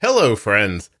Hello,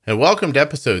 friends, and welcome to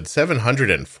episode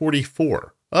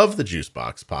 744 of the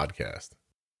Juicebox Podcast.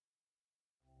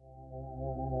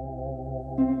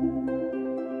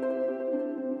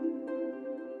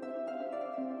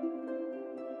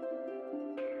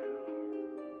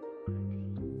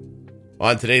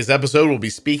 On today's episode, we'll be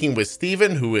speaking with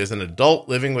Stephen, who is an adult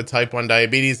living with type 1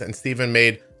 diabetes, and Stephen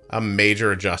made a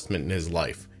major adjustment in his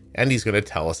life, and he's going to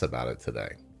tell us about it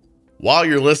today. While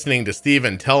you're listening to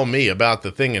Stephen tell me about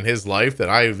the thing in his life that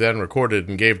I then recorded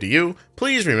and gave to you,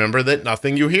 please remember that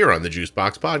nothing you hear on the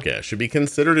Juicebox Podcast should be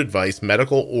considered advice,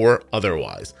 medical or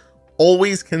otherwise.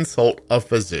 Always consult a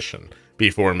physician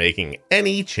before making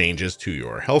any changes to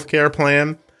your healthcare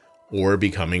plan or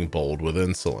becoming bold with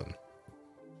insulin.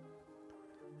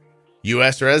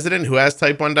 U.S. resident who has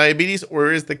type 1 diabetes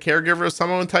or is the caregiver of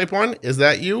someone with type 1, is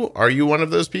that you? Are you one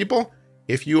of those people?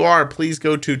 If you are, please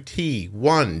go to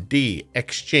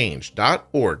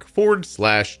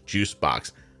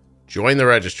t1dexchange.org/juicebox. Join the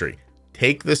registry,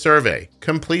 take the survey,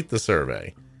 complete the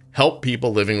survey, help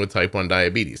people living with type 1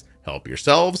 diabetes, help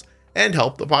yourselves, and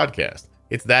help the podcast.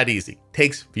 It's that easy.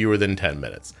 Takes fewer than 10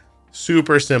 minutes.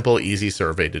 Super simple, easy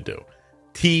survey to do.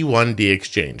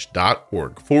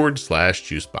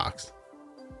 t1dexchange.org/juicebox.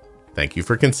 Thank you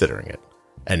for considering it.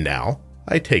 And now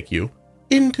I take you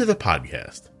into the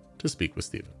podcast to speak with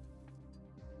Stephen.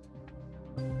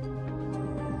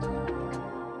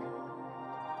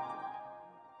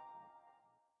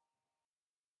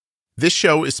 This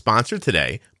show is sponsored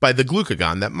today by the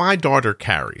glucagon that my daughter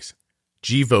carries,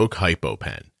 Gvoke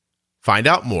HypoPen. Find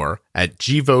out more at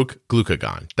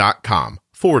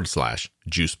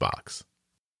gvokeglucagon.com/juicebox.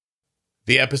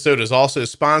 The episode is also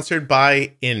sponsored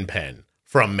by InPen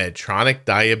from Medtronic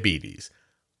Diabetes.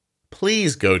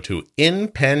 Please go to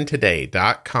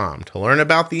inpentoday.com to learn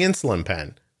about the insulin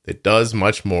pen that does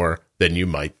much more than you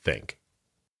might think.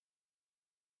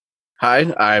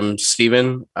 Hi, I'm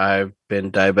Stephen. I've been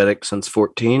diabetic since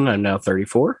 14. I'm now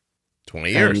 34.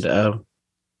 20 years. And,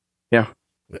 yeah.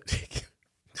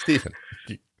 Stephen.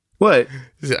 What?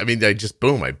 I mean, I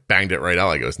banged it right out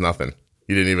like it was nothing.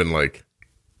 You didn't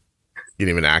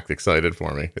even act excited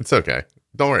for me. It's okay.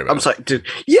 Don't worry about it. I'm sorry, dude.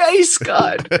 Yay,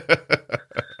 Scott!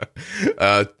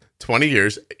 20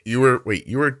 years. See,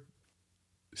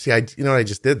 I what I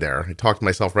just did there? I talked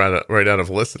myself right out of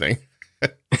listening.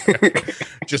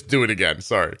 Just do it again.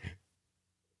 Sorry.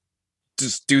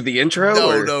 Just do the intro?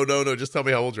 No. Just tell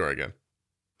me how old you are again.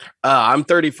 I'm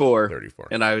 34. 34.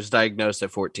 And I was diagnosed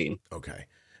at 14. Okay.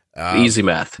 The easy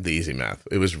math.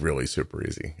 It was really super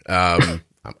easy. I'm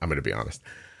going to be honest.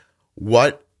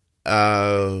 What,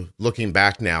 looking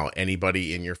back now,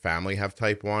 anybody in your family have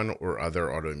type 1 or other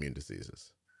autoimmune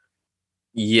diseases?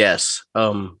 Yes.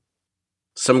 Some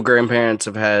grandparents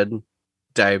have had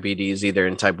diabetes, either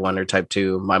in type 1 or type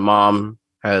 2. My mom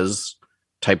has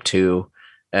type 2,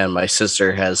 and my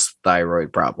sister has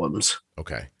thyroid problems.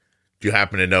 Okay. Do you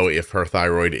happen to know if her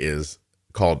thyroid is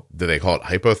do they call it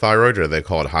hypothyroid or do they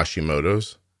call it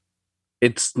Hashimoto's?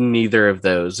 It's neither of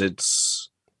those.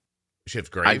 She has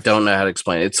Graves'? I don't know how to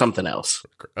explain it. It's something else.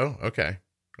 Oh, okay.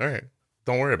 All right.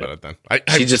 Don't worry about it then.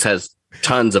 She just has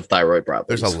tons of thyroid problems.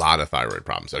 There's a lot of thyroid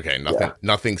problems. Okay.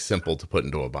 Nothing simple to put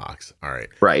into a box. All right.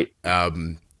 Right.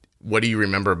 What do you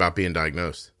remember about being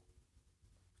diagnosed?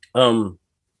 So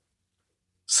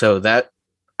that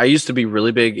I used to be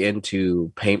really big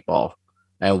into paintball,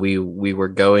 and we were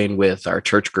going with our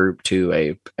church group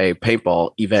to a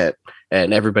paintball event,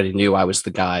 and everybody knew I was the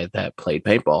guy that played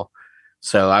paintball.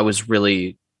 So I was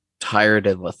really tired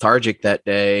and lethargic that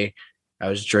day. I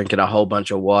was drinking a whole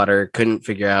bunch of water, couldn't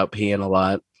figure out peeing a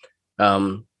lot.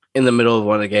 In the middle of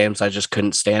one of the games, I just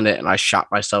couldn't stand it, and I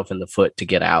shot myself in the foot to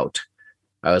get out.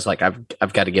 I was like,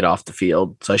 I've got to get off the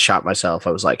field. So I shot myself.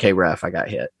 I was like, hey, ref, I got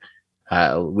hit.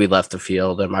 We left the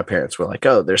field, and my parents were like,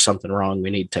 oh, there's something wrong.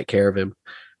 We need to take care of him.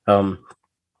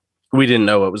 We didn't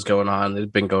know what was going on. It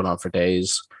had been going on for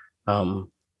days.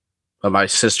 But my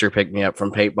sister picked me up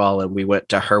from paintball, and we went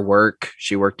to her work.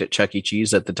 She worked at Chuck E.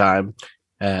 Cheese at the time,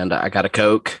 and I got a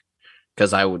Coke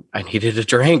because I needed a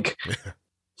drink.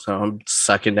 So I'm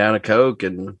sucking down a Coke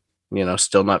and,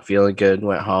 still not feeling good.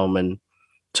 Went home and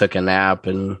took a nap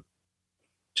and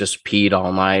just peed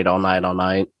all night.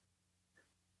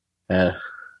 Did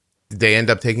they end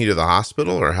up taking you to the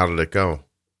hospital, or how did it go?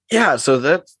 Yeah, so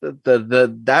that's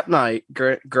that night,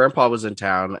 Grandpa was in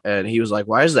town, and he was like,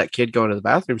 "Why is that kid going to the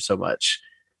bathroom so much?"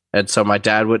 And so my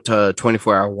dad went to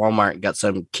 24-hour Walmart and got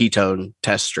some ketone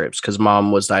test strips because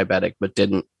Mom was diabetic but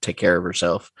didn't take care of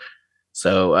herself.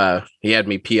 So he had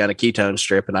me pee on a ketone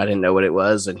strip, and I didn't know what it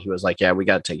was. And he was like, "Yeah, we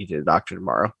got to take you to the doctor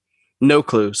tomorrow." No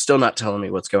clue. Still not telling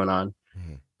me what's going on.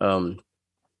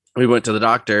 we went to the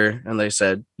doctor and they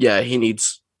said, yeah, he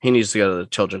needs to go to the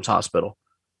children's hospital.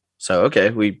 So okay,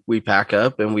 we pack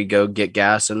up and we go get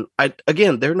gas. And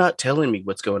they're not telling me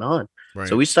what's going on. So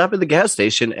Right. we stop at the gas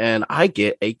station and I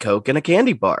get a Coke and a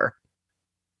candy bar.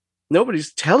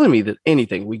 Nobody's telling me that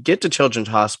anything. We get to Children's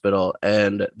Hospital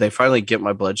and they finally get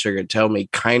my blood sugar and tell me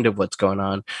kind of what's going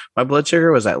on. My blood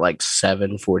sugar was at like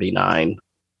 749.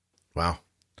 Wow.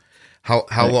 How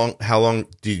long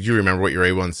did you remember what your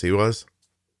A1C was?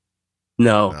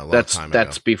 No, A long that's time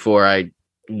ago. before I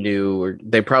knew, or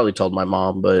they probably told my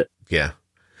mom, but Yeah.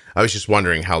 I was just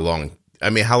wondering how long. I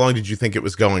mean, how long did you think it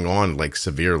was going on, like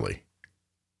severely?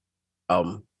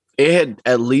 it had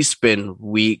at least been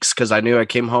weeks because I knew I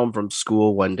came home from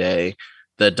school one day.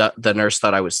 The nurse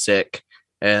thought I was sick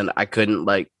and I couldn't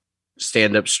like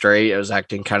stand up straight. I was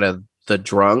acting kind of the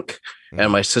drunk,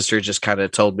 and my sister just kind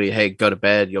of told me, "Hey, go to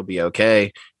bed. You'll be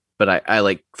okay." But I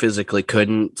like physically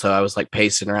couldn't, so I was like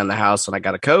pacing around the house, and I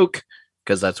got a Coke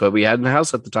because that's what we had in the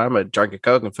house at the time. I drank a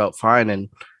Coke and felt fine. And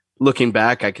looking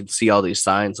back, I could see all these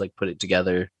signs, like put it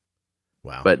together.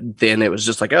 Wow. But then it was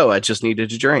just like, oh, I just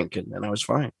needed to drink, and then I was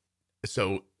fine.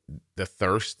 So the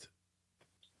thirst,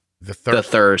 the The thirst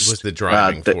thirst was the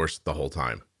driving force the whole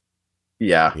time.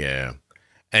 Yeah. Yeah.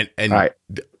 And Right.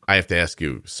 I have to ask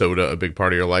you, soda a big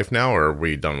part of your life now, or are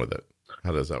we done with it?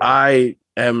 How does that work? I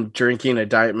am drinking a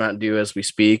Diet Mountain Dew as we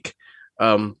speak.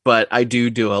 But I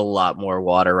do a lot more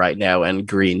water right now and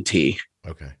green tea.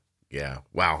 Okay. Yeah.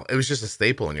 Wow. It was just a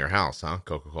staple in your house, huh?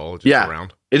 Coca-Cola just Yeah.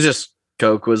 around. It just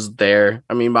Coke was there.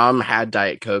 I mean, Mom had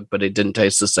Diet Coke, but it didn't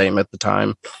taste the same at the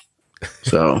time.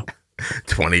 So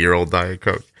 20-year-old Diet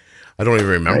Coke. I don't even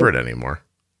remember it anymore.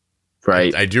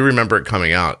 right. I do remember it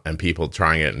coming out and people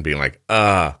trying it and being like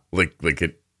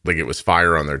it was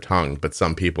fire on their tongue. But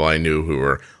some people I knew who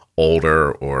were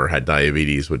older or had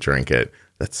diabetes would drink it.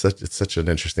 It's such an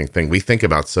interesting thing. We think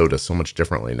about soda so much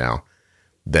differently now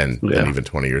than even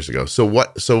 20 years ago. So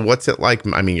what's it like?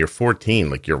 I mean, you're 14,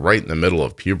 like you're right in the middle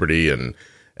of puberty and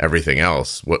everything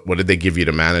else. What did they give you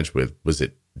to manage with?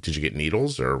 Did you get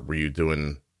needles or were you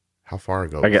doing, how far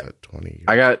ago was that? 20 years?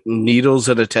 I got needles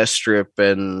and a test strip,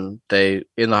 and in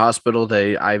the hospital,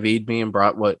 they IV'd me and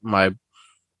brought what my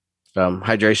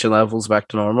hydration levels back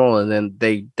to normal. And then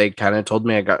they kind of told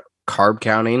me I got carb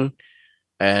counting,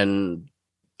 and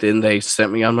then they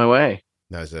sent me on my way.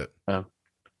 That's it.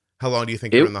 How long do you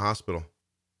think you were in the hospital?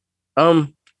 4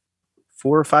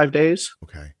 or 5 days.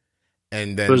 Okay.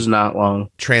 And then it was not long.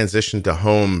 Transition to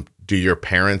home. Do your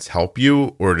parents help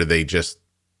you or do they just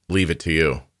leave it to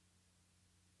you?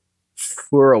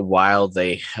 For a while,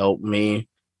 they helped me,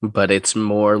 but it's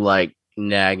more like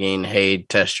nagging. Hey,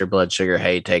 test your blood sugar.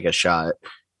 Hey, take a shot.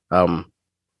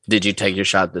 Did you take your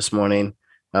shot this morning?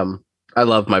 I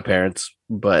love my parents,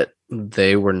 but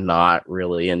they were not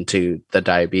really into the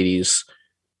diabetes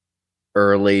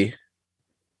early.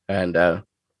 And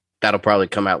that'll probably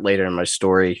come out later in my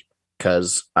story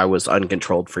because I was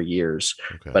uncontrolled for years.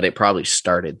 Okay. But it probably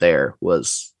started there.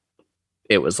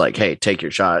 It was like, hey, take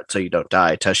your shot so you don't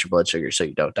die. Test your blood sugar so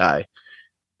you don't die.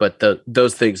 But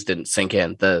those things didn't sink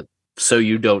in. The so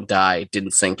you don't die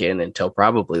didn't sink in until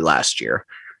probably last year.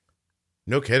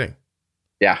 No kidding.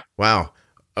 Yeah. Wow.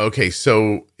 Okay.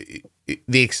 So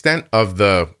the extent of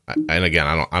and again,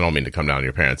 I don't mean to come down on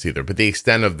your parents either, but the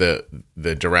extent of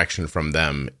the direction from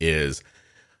them is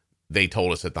they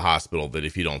told us at the hospital that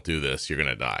if you don't do this, you're going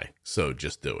to die. So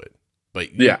just do it.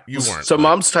 But you weren't. So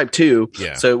mom's type 2.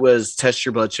 Yeah. So it was test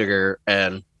your blood sugar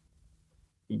and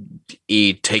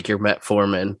take your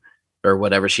metformin or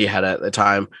whatever she had at the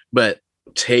time. But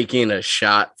taking a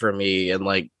shot for me and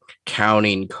like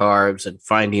counting carbs and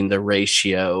finding the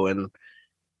ratio, and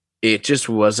it just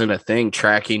wasn't a thing.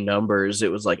 Tracking numbers.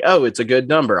 It was like, oh, it's a good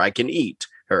number, I can eat.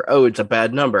 Or, oh, it's a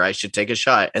bad number, I should take a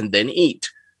shot and then eat.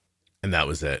 And that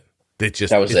was it. It's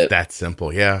that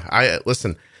simple. Yeah. I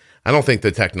don't think the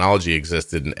technology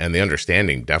existed and the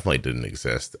understanding definitely didn't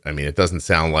exist. I mean, it doesn't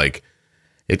sound like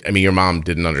it. I mean, your mom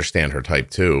didn't understand her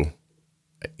type 2,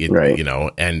 right? You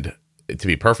know, and to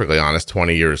be perfectly honest,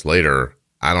 20 years later,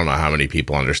 I don't know how many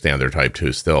people understand their type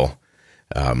 2 still.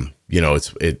 You know,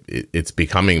 it's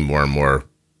becoming more and more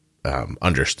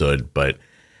understood, but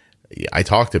I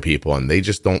talk to people and they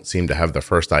just don't seem to have the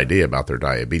first idea about their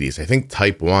diabetes. I think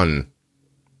type 1,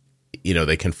 you know,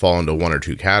 they can fall into one or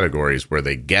two categories where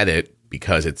they get it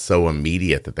because it's so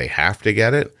immediate that they have to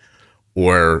get it,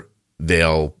 or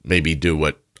they'll maybe do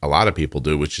what a lot of people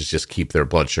do, which is just keep their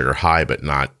blood sugar high, but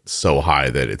not so high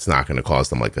that it's not going to cause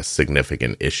them like a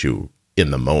significant issue in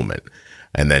the moment.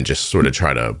 And then just sort of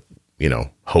try to, you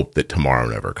know, hope that tomorrow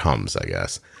never comes, I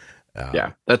guess.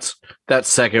 Yeah, that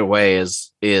second way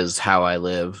is how I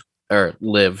live. or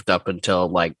lived up until,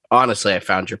 like, honestly, I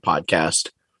found your podcast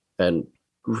and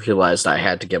realized I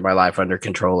had to get my life under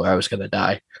control or I was going to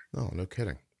die. Oh, no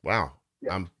kidding. Wow.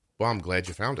 Yeah. I'm glad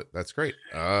you found it. That's great.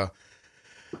 What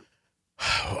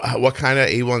kind of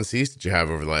A1Cs did you have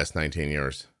over the last 19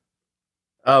 years?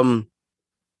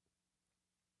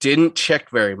 Didn't check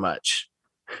very much.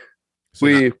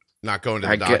 So not going to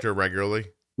the doctor regularly?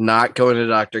 Not going to the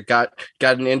doctor. Got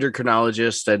an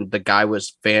endocrinologist, and the guy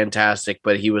was fantastic,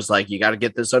 but he was like, you got to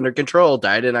get this under control.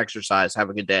 Diet and exercise. Have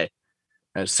a good day.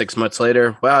 And 6 months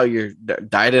later, well, you're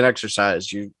diet and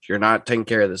exercise. You're not taking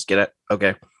care of this. Get it?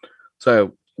 Okay.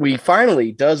 So we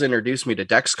finally does introduce me to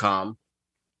Dexcom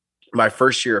my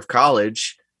first year of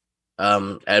college.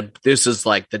 And this is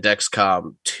like the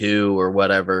Dexcom 2 or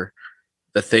whatever,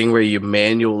 the thing where you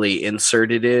manually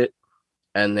inserted it,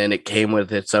 and then it came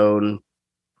with its own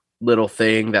little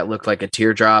thing that looked like a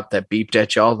teardrop that beeped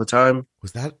at you all the time.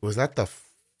 Was that the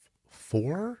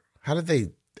 4? How did they?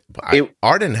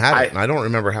 Arden had it, and I don't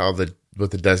remember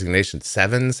what the designation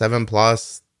 7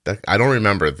 plus. I don't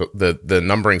remember the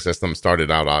numbering system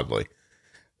started out oddly.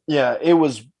 Yeah, it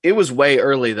was way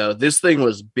early though. This thing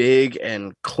was big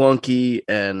and clunky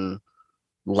and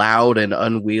loud and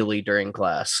unwieldy during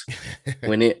class.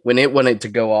 when it wanted to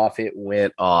go off, it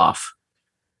went off.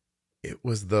 It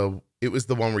was the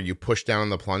one where you push down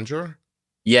the plunger.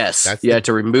 Yes, you had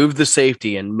to remove the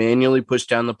safety and manually push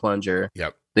down the plunger.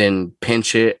 Yep. Then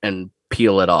pinch it and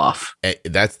peel it off.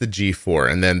 That's the G4,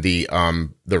 and then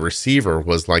the receiver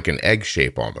was like an egg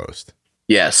shape almost.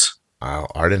 Yes.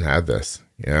 Arden had this.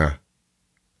 Yeah,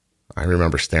 I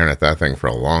remember staring at that thing for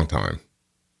a long time.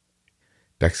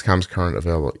 Dexcom's current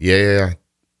available. Yeah.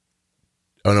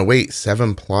 Oh no, wait,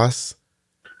 7 plus,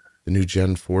 the new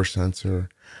Gen 4 sensor.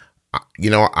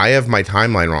 I have my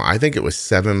timeline wrong. I think it was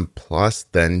 7 plus,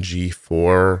 then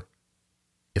G4.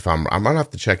 I'm gonna have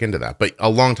to check into that. But a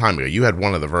long time ago, you had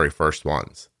one of the very first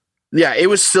ones. Yeah, it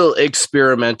was still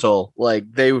experimental. Like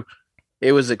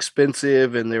it was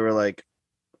expensive, and they were like,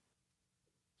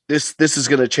 this is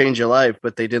gonna change your life,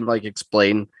 but they didn't like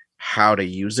explain how to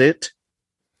use it.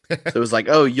 So it was like,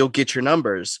 oh, you'll get your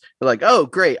numbers. They're like, oh,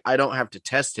 great, I don't have to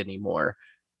test anymore.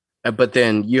 But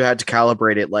then you had to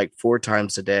calibrate it like 4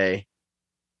 times a day.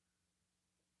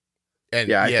 And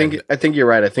yeah, I think you're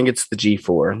right. I think it's the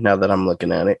G4 now that I'm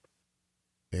looking at it.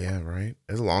 Yeah, right.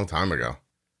 It was a long time ago.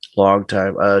 Long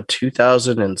time.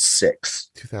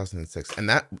 2006. 2006. And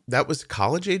that was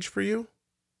college age for you?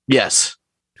 Yes.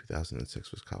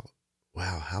 2006 was college.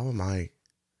 Wow, how am I?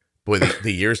 Boy,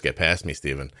 the years get past me,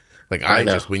 Stephen. Like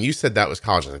when you said that was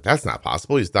college, I was like, that's not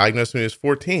possible. He's diagnosed when he was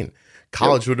 14.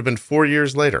 College would have been 4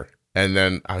 years later. And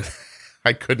then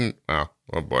I couldn't. Oh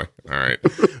boy. All right.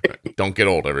 Don't get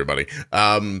old, everybody.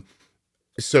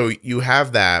 So you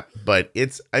have that, but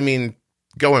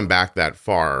going back that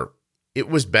far, it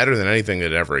was better than anything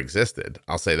that ever existed.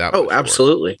 I'll say that. Oh,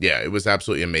 absolutely. Yeah, it was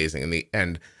absolutely amazing.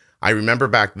 And I remember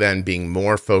back then being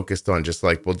more focused on just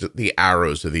like, the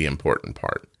arrows are the important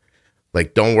part.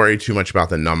 Like, don't worry too much about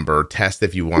the number. Test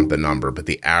if you want the number, but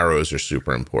the arrows are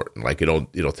super important. Like it'll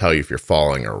tell you if you're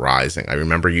falling or rising. I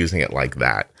remember using it like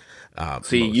that.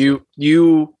 See,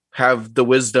 you have the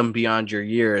wisdom beyond your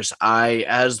years. I,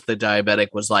 as the diabetic,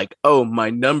 was like, oh, my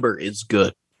number is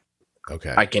good.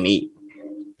 Okay, I can eat.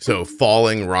 So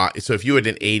so if you had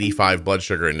an 85 blood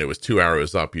sugar and it was 2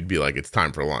 arrows up, you'd be like, it's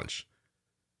time for lunch.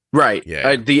 Right.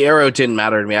 Yeah. The arrow didn't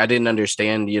matter to me. I didn't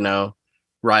understand,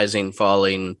 rising,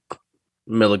 falling,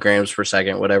 milligrams per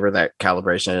second, whatever that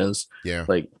calibration is. Yeah.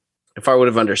 Like, if I would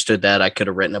have understood that, I could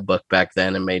have written a book back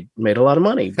then and made a lot of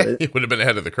money. But it would have been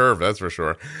ahead of the curve, that's for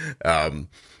sure.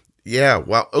 Yeah.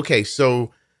 Well, okay. So,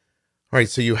 all right.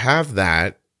 So you have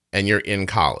that, and you're in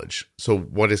college. So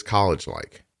what is college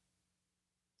like?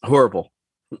 Horrible.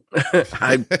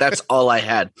 That's all I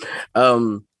had.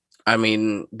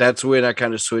 That's when I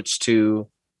kind of switched to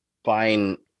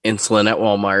buying insulin at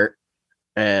Walmart,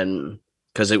 and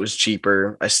because it was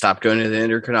cheaper, I stopped going to the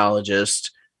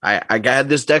endocrinologist. I had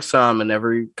this Dexcom, and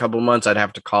every couple of months I'd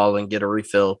have to call and get a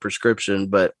refill prescription,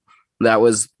 but that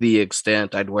was the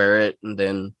extent. I'd wear it, and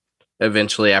then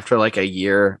eventually, after like a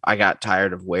year, I got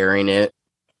tired of wearing it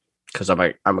because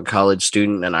I'm a college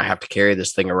student and I have to carry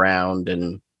this thing around,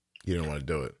 and you don't want to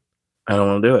do it. I don't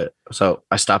want to do it, so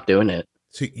I stopped doing it.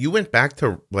 So you went back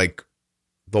to like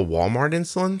the Walmart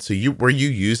insulin. So were you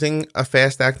using a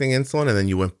fast acting insulin, and then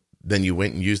you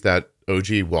went and used that OG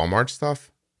Walmart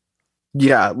stuff?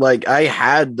 Yeah, like I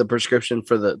had the prescription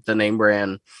for the name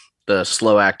brand, the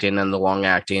slow acting and the long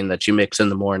acting that you mix in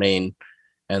the morning,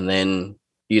 and then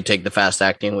you take the fast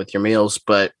acting with your meals.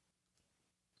 But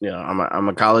I'm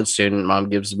a college student. Mom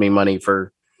gives me money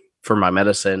for for my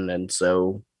medicine. And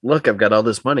so, look, I've got all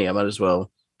this money. I might as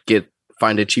well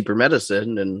find a cheaper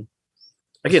medicine. And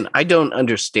again, I don't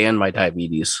understand my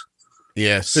diabetes.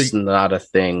 Yeah. So It's not a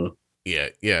thing. yeah.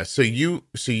 Yeah. So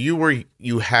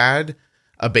you had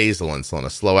a basal insulin, a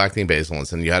slow acting basal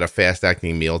insulin. You had a fast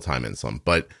acting mealtime insulin.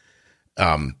 But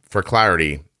for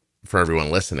clarity, for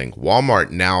everyone listening,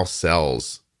 Walmart now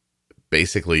sells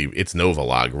basically it's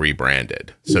Novolog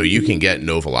rebranded. So you can get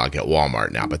Novolog at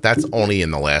Walmart now, but that's only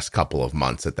in the last couple of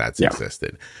months that's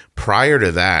existed. Prior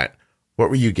to that, what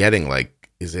were you getting? Like,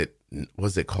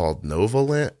 was it called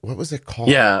Novolin? What was it called?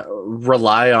 Yeah.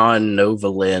 Rely on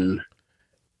Novolin.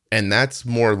 And that's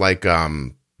more like,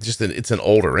 it's an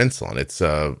older insulin.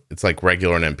 It's like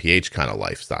regular and NPH kind of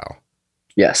lifestyle.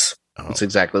 Yes. Oh. It's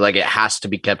exactly like it has to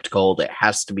be kept cold. It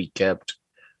has to be kept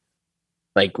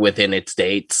like within its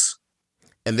dates.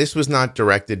 And this was not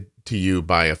directed to you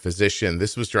by a physician.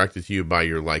 This was directed to you by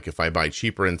your, like, if I buy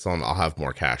cheaper insulin, I'll have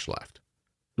more cash left.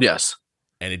 Yes.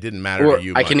 And it didn't matter to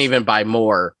you I can even buy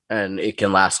more and it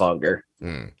can last longer.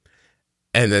 Mm.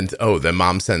 And then, then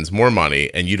mom sends more money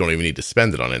and you don't even need to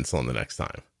spend it on insulin the next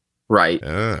time. Right.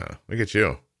 Look at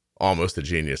you. Almost a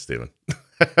genius, Stephen.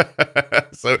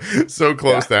 so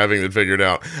close to having it figured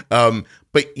out.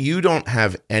 But you don't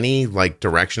have any like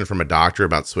direction from a doctor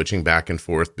about switching back and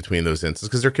forth between those insulins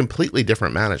because they're completely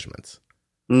different managements.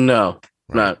 No,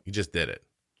 right? no. You just did it.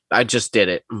 I just did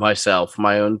it myself.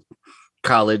 My own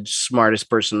college smartest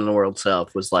person in the world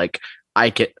self was like,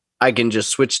 I can just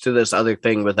switch to this other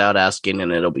thing without asking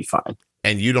and it'll be fine.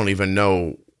 And you don't even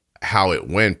know how it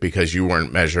went because you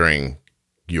weren't measuring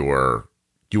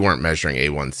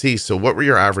A1C. So what were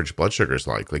your average blood sugars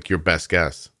like? Like your best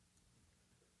guess?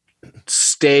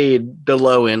 The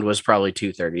low end was probably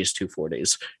 230s,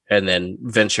 240s, and then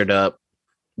ventured up.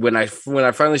 When I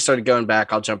finally started going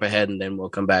back, I'll jump ahead and then we'll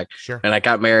come back. Sure. And I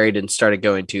got married and started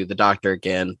going to the doctor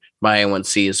again. My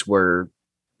A1Cs were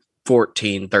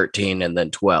 14, 13, and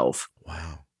then 12.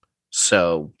 Wow.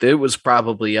 So it was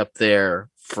probably up there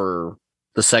for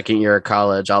the second year of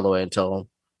college all the way until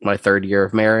my third year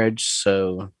of marriage.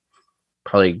 So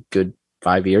probably good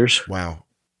 5 years. Wow.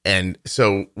 And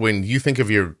so when you think of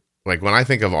when I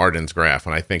think of Arden's graph,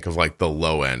 when I think of like the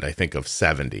low end, I think of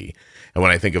 70. And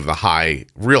when I think of the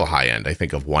real high end, I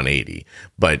think of 180.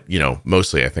 But,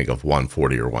 mostly I think of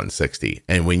 140 or 160.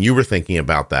 And when you were thinking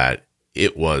about that,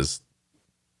 it was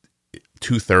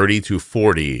 230,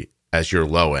 240 as your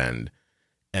low end.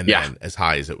 And then as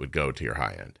high as it would go to your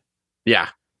high end. Yeah.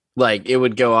 Like it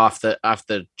would go off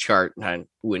the chart and I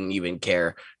wouldn't even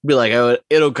care. Be like, oh,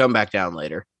 it'll come back down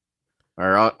later.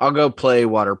 Or I'll go play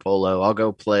water polo. I'll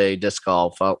go play disc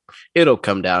golf. It'll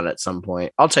come down at some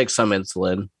point. I'll take some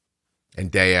insulin.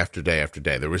 And day after day after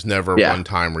day. There was never one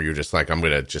time where you're just like, I'm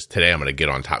going to get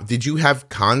on top. Did you have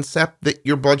concept that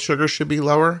your blood sugar should be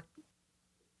lower?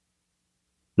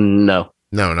 No.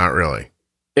 No, not really.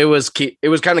 It was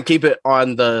kind of keep it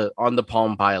on the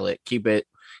Palm Pilot. Keep it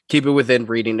within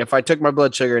reading. If I took my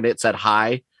blood sugar and it said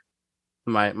high,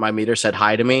 my meter said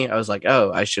high to me, I was like,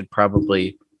 oh, I should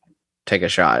probably take a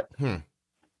shot.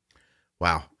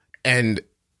 Wow. And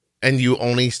you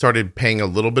only started paying a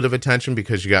little bit of attention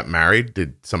because you got married?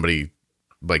 Did somebody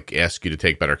like ask you to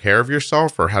take better care of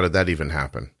yourself, or how did that even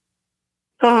happen?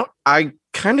 I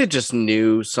kind of just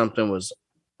knew something was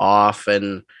off,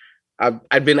 and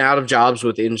I'd been out of jobs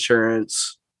with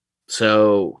insurance,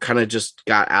 so kind of just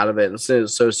got out of it. And so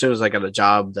as soon as I got a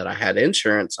job that I had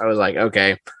insurance, I was like,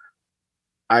 okay,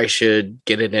 I should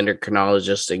get an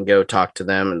endocrinologist and go talk to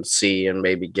them and see and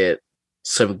maybe get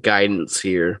some guidance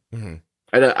here. Mm-hmm.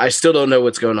 I still don't know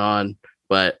what's going on,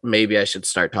 but maybe I should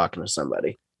start talking to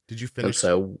somebody. Did you finish? And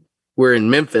so we're in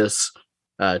Memphis,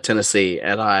 Tennessee,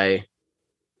 and I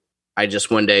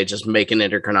just one day just make an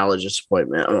endocrinologist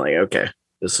appointment. I'm like, okay,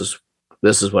 this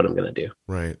is what I'm going to do.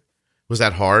 Right. Was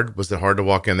that hard? Was it hard to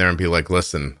walk in there and be like,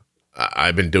 listen,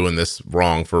 I've been doing this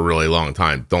wrong for a really long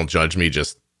time. Don't judge me.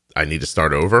 Just, I need to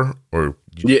start over? Or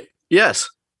yes.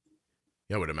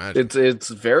 Yeah, I would imagine. It's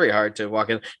very hard to walk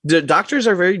in. The doctors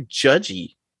are very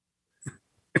judgy.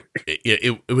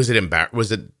 Was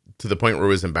it to the point where it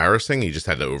was embarrassing? You just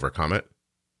had to overcome it?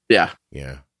 Yeah.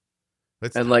 Yeah.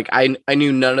 And like, I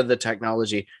knew none of the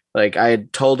technology. Like I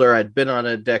had told her I'd been on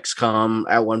a Dexcom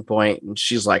at one point, and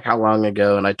she's like, how long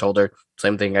ago? And I told her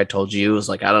same thing I told you. It was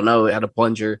like, I don't know. It had a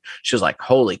plunger. She was like,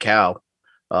 holy cow.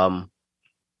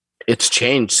 It's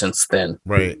changed since then.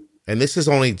 Right. And this is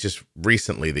only just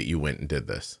recently that you went and did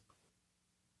this.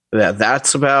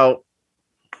 That's about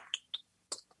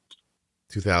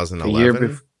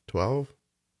 2011, 12.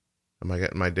 Am I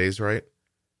getting my days right?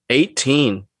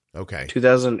 18. Okay.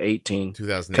 2018.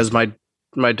 2018. Because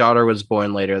my daughter was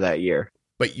born later that year.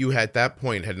 But you at that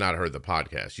point had not heard the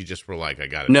podcast. You just were like, I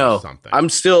got to do No, something. I'm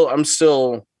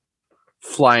still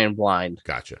flying blind.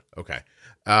 Gotcha. Okay.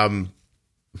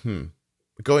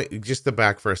 Going just to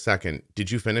back for a second.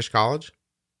 Did you finish college?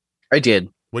 I did.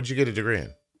 What did you get a degree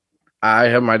in? I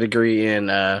have my degree in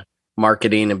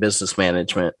marketing and business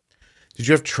management. Did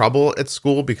you have trouble at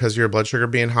school because of your blood sugar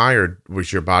being high, or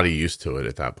was your body used to it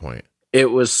at that point? It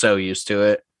was so used to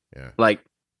it. Yeah. Like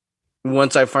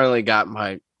once I finally got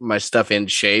my stuff in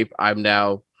shape, I'm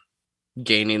now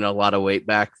gaining a lot of weight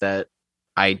back that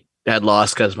I had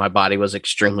lost because my body was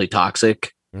extremely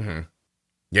toxic. Mm-hmm.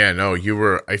 Yeah, no, you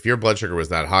were, if your blood sugar was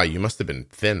that high, you must have been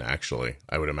thin, actually,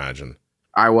 I would imagine.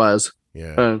 I was.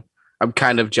 Yeah. I'm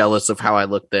kind of jealous of how I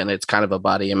look then. It's kind of a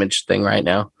body image thing right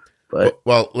now. But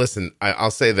well, listen,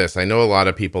 I'll say this. I know a lot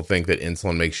of people think that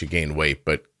insulin makes you gain weight,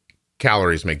 but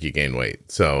calories make you gain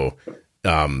weight. So,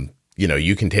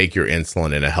 you can take your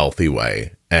insulin in a healthy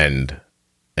way and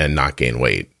not gain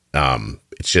weight.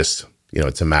 It's just,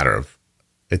 it's a matter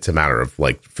of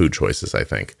like food choices, I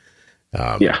think.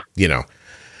 Yeah.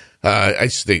 I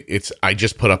just think I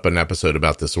just put up an episode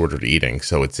about disordered eating,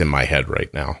 so it's in my head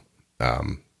right now.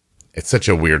 It's such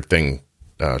a weird thing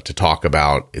to talk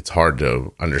about. It's hard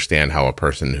to understand how a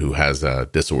person who has a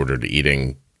disordered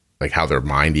eating, like how their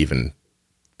mind even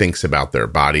thinks about their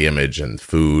body image and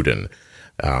food. And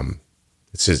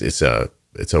it's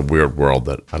a weird world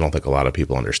that I don't think a lot of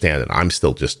people understand. And I'm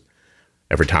still just,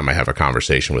 every time I have a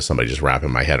conversation with somebody, just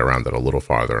wrapping my head around it a little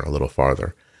farther and a little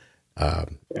farther.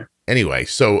 Anyway,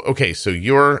 so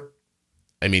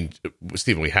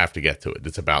Stephen, we have to get to it.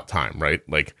 It's about time, right?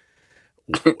 Like,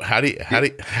 how do you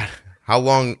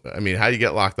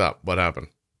get locked up? What happened?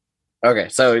 Okay.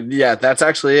 So yeah, that's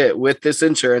actually it. With this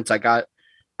insurance, I got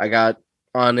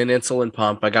on an insulin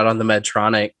pump. I got on the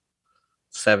Medtronic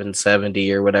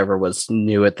 770 or whatever was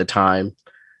new at the time,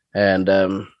 and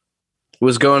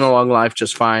was going along life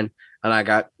just fine. And I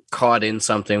got caught in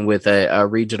something with a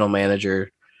regional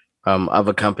manager of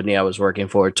a company I was working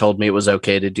for. Told me it was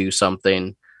okay to do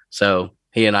something. So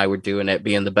he and I were doing it,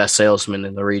 being the best salesman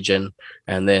in the region.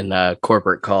 And then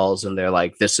corporate calls, and they're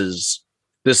like, this is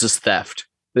theft.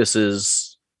 This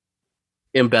is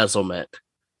embezzlement.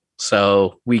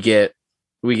 So we get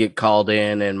called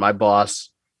in, and my boss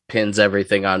pins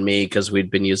everything on me because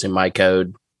we'd been using my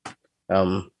code.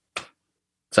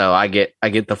 So I get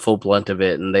the full blunt of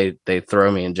it, and they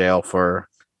throw me in jail for,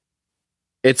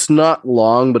 it's not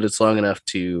long, but it's long enough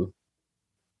to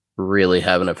really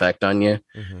have an effect on you.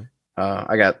 Mm-hmm.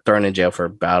 I got thrown in jail for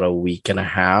about a week and a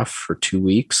half or 2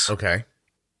 weeks. Okay.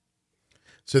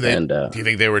 So do you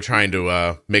think they were trying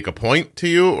to make a point to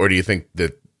you, or do you think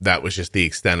that was just the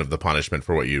extent of the punishment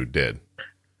for what you did?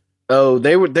 Oh,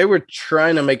 they were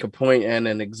trying to make a point and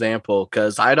an example,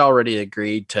 because I'd already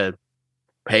agreed to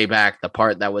pay back the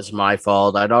part that was my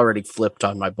fault. I'd already flipped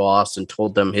on my boss and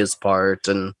told them his part,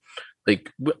 and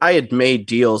like I had made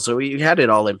deals, so we had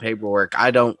it all in paperwork. I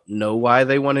don't know why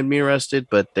they wanted me arrested,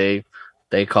 but they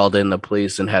called in the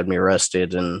police and had me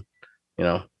arrested, and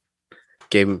that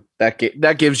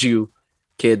gives you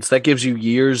kids, that gives you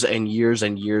years and years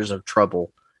and years of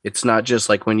trouble. It's not just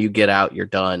like when you get out, you're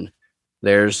done.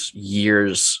 There's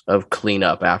years of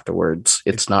cleanup afterwards.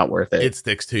 It's not worth it. It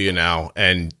sticks to you now,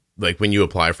 and like when you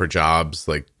apply for jobs,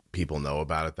 like people know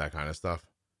about it, that kind of stuff.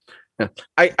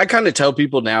 I kind of tell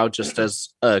people now, just as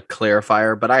a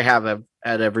clarifier, but I have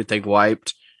had everything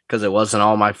wiped because it wasn't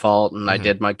all my fault, and I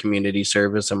did my community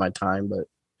service and my time.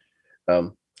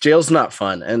 But jail's not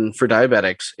fun, and for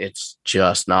diabetics, it's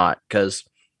just not, because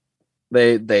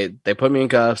they put me in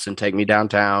cuffs and take me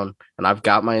downtown, and I've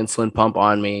got my insulin pump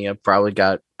on me. I've probably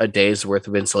got a day's worth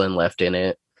of insulin left in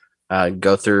it.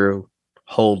 Go through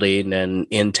holding and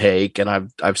intake,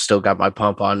 and I've still got my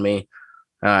pump on me.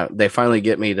 They finally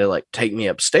get me to like take me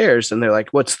upstairs, and they're like,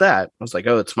 "What's that?" I was like,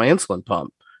 "Oh, it's my insulin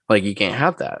pump. Like, you can't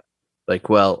have that." Like,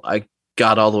 well, I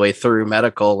got all the way through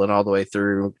medical and all the way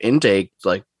through intake.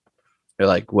 Like, they're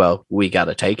like, "Well, we got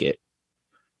to take it."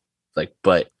 Like,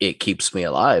 but it keeps me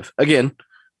alive. Again,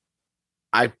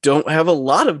 I don't have a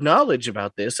lot of knowledge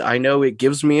about this. I know it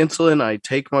gives me insulin. I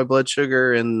take my blood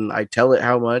sugar and I tell it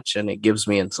how much, and it gives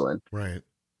me insulin. Right.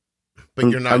 But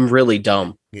you're not. I'm really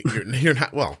dumb. You're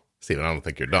not. Well, Steven, I don't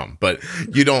think you're dumb, but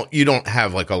you don't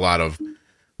have like a lot of,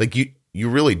 like, you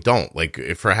really don't, like,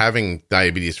 for having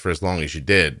diabetes for as long as you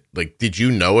did. Like, did you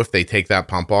know if they take that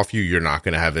pump off you, you're not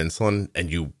going to have insulin,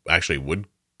 and you actually would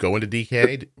go into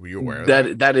DKA? Were you aware of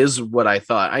that? That is what I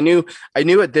thought. I knew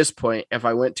at this point, if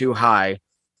I went too high,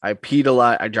 I peed a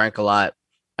lot, I drank a lot,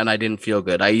 and I didn't feel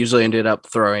good. I usually ended up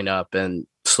throwing up and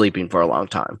sleeping for a long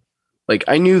time. Like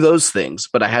I knew those things,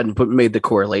 but I hadn't made the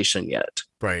correlation yet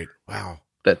Right. Wow.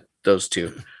 that those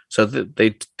two. So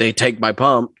they take my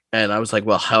pump, and I was like,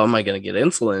 well, how am I going to get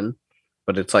insulin?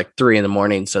 But it's like 3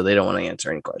 a.m, so they don't want to answer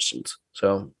any questions.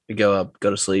 So we go up, go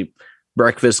to sleep.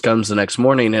 Breakfast comes the next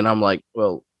morning, and I'm like,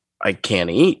 well, I can't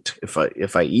eat. If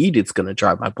I eat, it's going to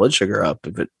drive my blood sugar up.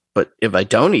 But if I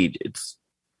don't eat, it's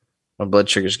my blood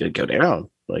sugar is going to go down.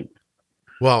 Like,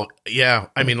 well, yeah.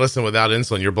 I mean, listen, without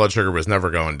insulin, your blood sugar was never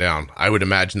going down. I would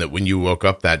imagine that when you woke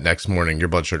up that next morning, your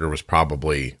blood sugar was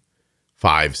probably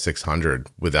 500-600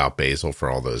 without basal for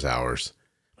all those hours.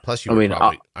 Plus, you were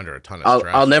probably under a ton of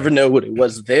stress. I'll never know what it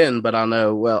was then, but I'll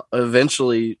know. Well,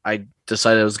 eventually, I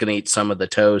decided I was going to eat some of the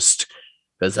toast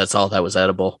because that's all that was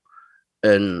edible.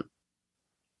 And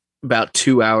about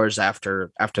 2 hours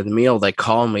after the meal, they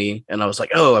call me, and I was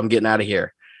like, "Oh, I'm getting out of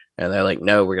here." And they're like,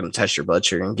 "No, we're going to test your blood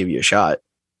sugar and give you a shot."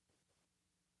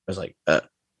 I was like,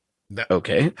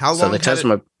 "Okay." How long? So they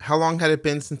tested how long had it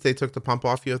been since they took the pump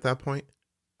off you at that point?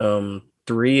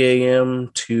 3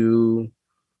 a.m. to,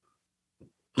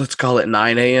 let's call it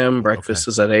 9 a.m. Breakfast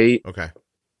is at 8. Okay.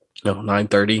 No,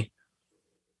 9:30.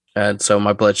 And so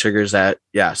my blood sugar's at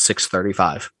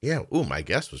 635. Yeah. Ooh, my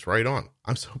guess was right on.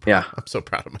 I'm so proud. Yeah. I'm so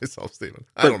proud of myself, Stephen.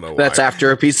 I don't know why. That's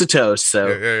after a piece of toast. So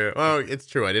yeah. Oh, it's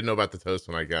true. I didn't know about the toast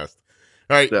when I guessed.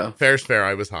 All right. So, fair's fair.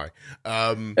 I was high.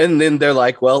 And then they're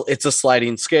like, well, it's a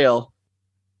sliding scale.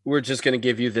 We're just going to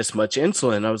give you this much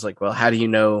insulin. I was like, well, how do you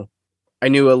know? I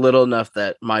knew a little enough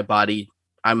that my body,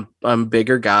 I'm a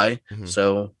bigger guy. Mm-hmm.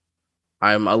 So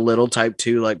I'm a little type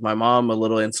 2, like my mom, a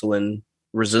little insulin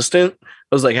resistant.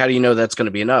 I was like, how do you know that's going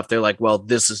to be enough? They're like, well,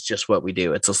 this is just what we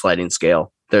do. It's a sliding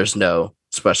scale. There's no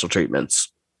special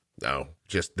treatments. No,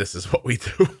 just this is what we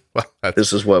do. Well,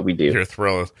 this is what we do. You're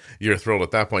thrilled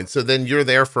at that point. So then you're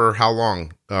there for how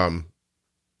long?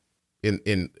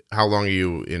 In how long are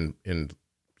you in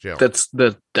jail?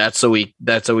 That's a week.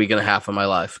 That's a week and a half of my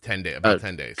life. 10 days, about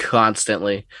 10 days.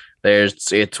 Constantly.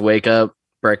 It's wake up,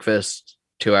 breakfast,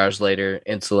 2 hours later,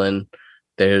 insulin.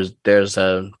 There's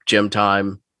a gym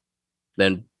time,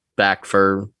 then back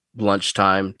for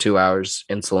lunchtime, 2 hours,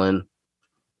 insulin.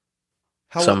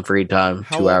 Some free time,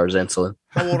 2 hours insulin.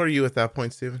 How old are you at that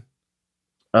point, Stephen?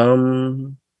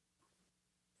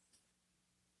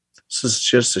 This is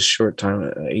just a short time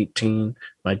at 18.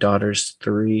 My daughter's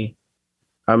 3.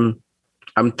 I'm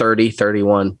 30,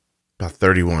 31. About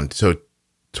 31. So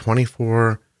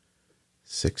 24,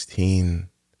 16.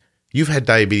 You've had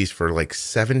diabetes for like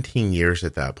 17 years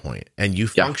at that point, and you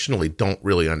functionally don't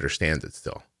really understand it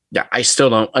still. Yeah, I still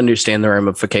don't understand the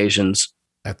ramifications.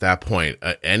 At that point,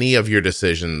 any of your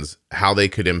decisions, how they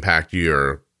could impact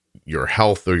your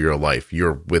health or your life,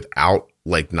 you're without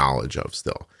like knowledge of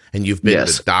still. And you've been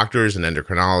to doctors and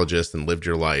endocrinologists and lived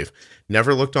your life.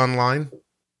 Never looked online?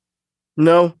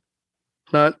 No,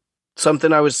 not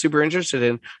something I was super interested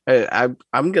in.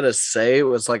 I'm going to say it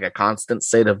was like a constant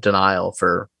state of denial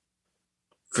for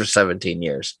 17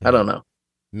 years. I don't know.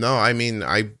 No, I mean,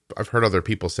 I've heard other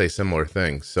people say similar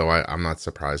things, so I'm not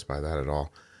surprised by that at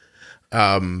all.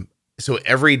 So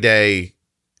every day,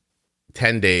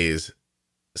 10 days,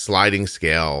 sliding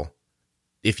scale,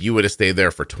 if you would have stayed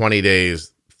there for 20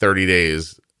 days, 30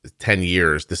 days, 10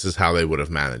 years, this is how they would have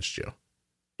managed you.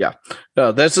 Yeah.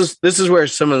 No, this is where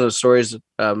some of the stories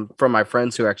from my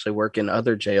friends who actually work in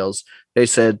other jails, they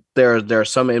said there are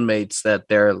some inmates that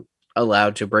they're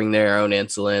allowed to bring their own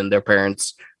insulin. Their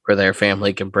parents or their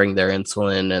family can bring their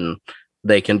insulin, and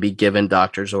they can be given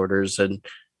doctor's orders. And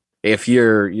if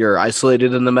you're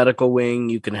isolated in the medical wing,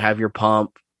 you can have your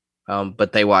pump,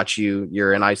 but they watch you.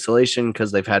 You're in isolation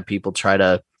because they've had people try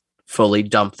to fully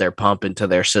dump their pump into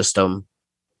their system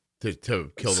to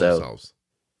kill themselves.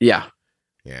 Yeah.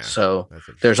 Yeah. So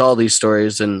there's all these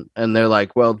stories, and they're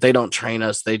like, well, they don't train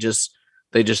us. They just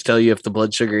tell you if the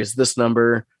blood sugar is this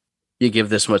number, you give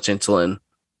this much insulin.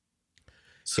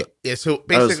 So, yeah. So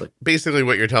basically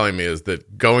what you're telling me is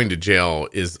that going to jail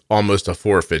is almost a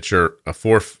forfeiture.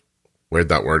 Where'd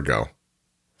that word go?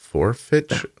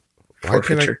 Forfeiture.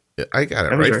 Forfeiture. I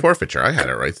got it right. Forfeiture. I had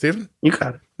it right, Stephen. You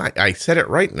got it. I said it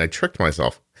right, and I tricked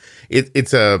myself.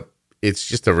 It's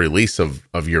just a release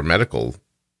of your medical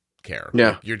care. Yeah.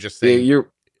 Like you're just saying you're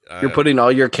putting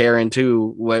all your care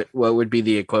into what would be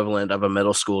the equivalent of a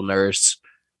middle school nurse.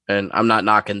 And I'm not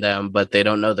knocking them, but they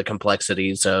don't know the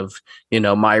complexities of,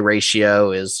 my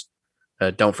ratio is,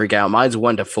 don't freak out. Mine's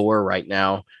 1-4 right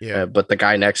now. Yeah. But the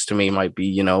guy next to me might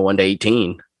be,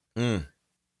 1-18. Mm.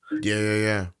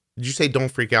 Yeah. Did you say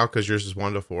don't freak out because yours is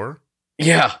 1-4?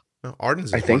 Yeah. No,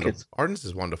 Arden's is Arden's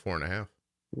is 1 to 4.5.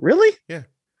 Really? Yeah.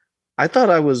 I thought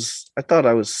I was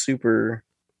super.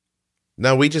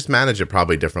 No, we just manage it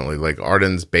probably differently. Like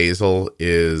Arden's basal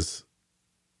is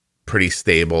pretty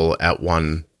stable at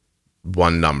one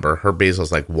number. Her basal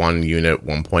is like 1 unit,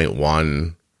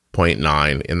 1.1,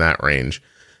 0.9 in that range.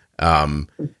 And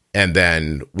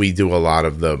then we do a lot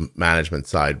of the management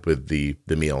side with the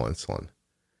meal insulin.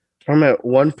 I'm at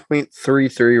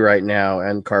 1.33 right now,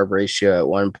 and carb ratio at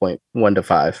 1.1 to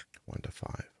 5. 1 to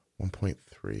 5.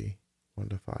 1.3, 1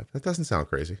 to 5. That doesn't sound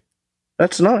crazy.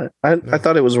 That's not. I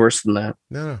thought it was worse than that.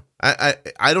 No. I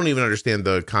don't even understand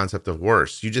the concept of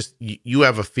worse. You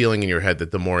have a feeling in your head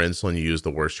that the more insulin you use, the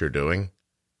worse you're doing.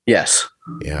 Yes.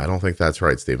 Yeah, I don't think that's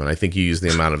right, Stephen. I think you use the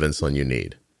amount of insulin you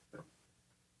need.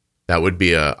 That would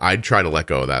be I'd try to let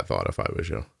go of that thought if I was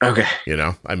you. Okay. You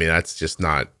know, I mean, that's just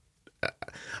not,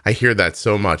 I hear that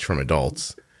so much from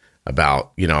adults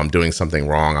about, I'm doing something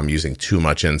wrong. I'm using too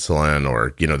much insulin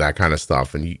or, that kind of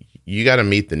stuff. And you got to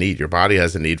meet the need. Your body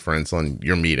has a need for insulin.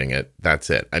 You're meeting it.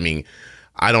 That's it. I mean,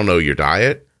 I don't know your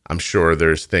diet. I'm sure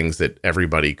there's things that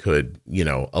everybody could,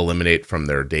 eliminate from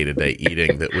their day-to-day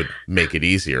eating that would make it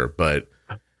easier. But,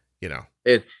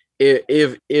 if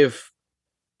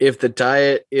the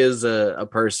diet is a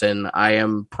person, I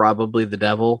am probably the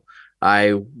devil.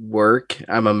 I'm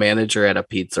a manager at a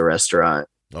pizza restaurant.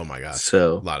 Oh my gosh.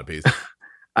 So a lot of pizza.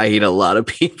 I eat a lot of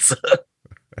pizza.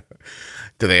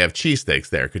 Do they have cheesesteaks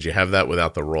there? Could you have that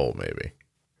without the roll, maybe?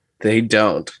 They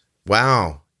don't.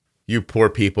 Wow. You poor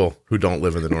people who don't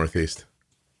live in the Northeast.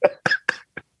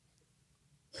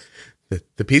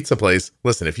 The pizza place,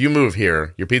 listen, if you move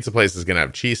here, your pizza place is going to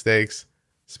have cheesesteaks,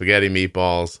 spaghetti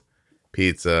meatballs,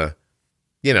 pizza,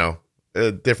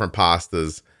 different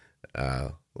pastas,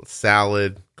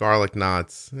 salad, garlic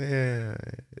knots, chicken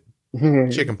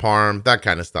parm, that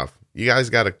kind of stuff. You guys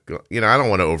got to, I don't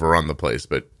want to overrun the place,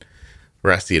 but the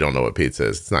rest of you don't know what pizza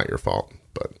is. It's not your fault.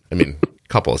 But, I mean, a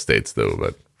couple of states do,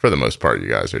 but for the most part, you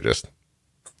guys are just,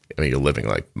 you're living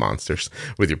like monsters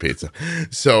with your pizza.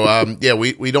 So,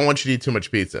 we don't want you to eat too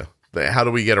much pizza. But how do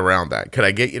we get around that? Could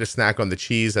I get you to snack on the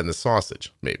cheese and the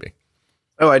sausage, maybe?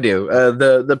 Oh, I do.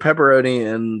 The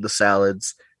pepperoni and the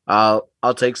salads. I'll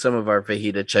take some of our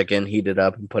fajita chicken, heat it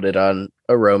up, and put it on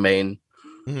a romaine.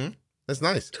 Mm-hmm. That's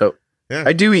nice. So yeah.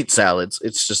 I do eat salads.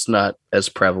 It's just not as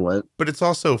prevalent. But it's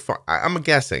also, I'm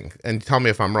guessing, and tell me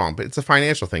if I'm wrong, but it's a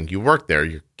financial thing. You work there,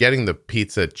 you're getting the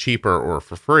pizza cheaper or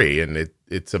for free, and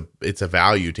it's a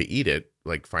value to eat it,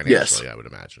 like financially, yes. I would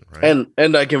imagine, right?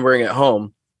 And I can bring it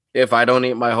home. If I don't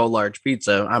eat my whole large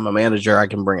pizza, I'm a manager, I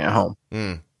can bring it home.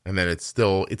 And then it's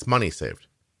money saved.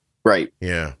 Right.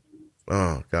 Yeah.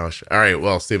 Oh gosh. All right.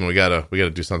 Well, Stephen, we gotta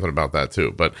do something about that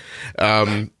too. But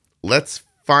let's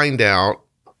find out.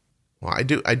 Well,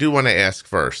 I do want to ask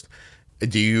first.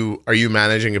 Are you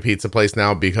managing a pizza place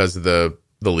now because the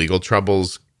legal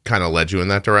troubles kind of led you in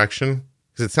that direction?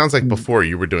 Because it sounds like before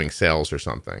you were doing sales or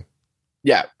something.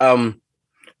 Yeah.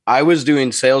 I was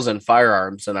doing sales and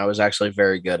firearms, and I was actually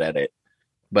very good at it.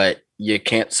 But you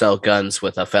can't sell guns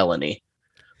with a felony.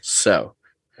 So,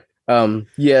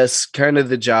 yes, kind of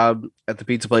the job at the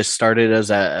pizza place started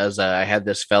as I had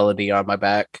this felony on my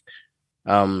back.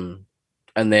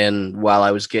 And then while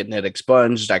I was getting it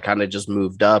expunged, I kind of just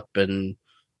moved up and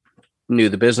knew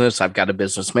the business. I've got a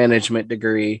business management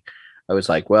degree. I was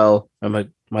like, well, might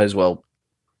as well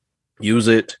use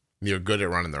it. You're good at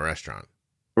running the restaurant.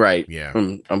 Right. Yeah.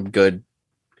 I'm good.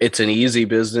 It's an easy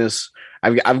business.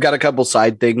 I've got a couple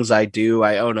side things I do.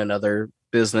 I own another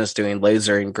business doing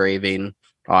laser engraving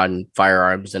on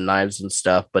firearms and knives and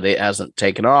stuff, but it hasn't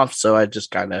taken off. So I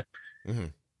just kind of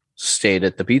stayed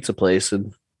at the pizza place,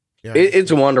 and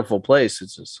it's a wonderful place.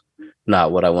 It's just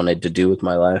not what I wanted to do with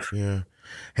my life. Yeah.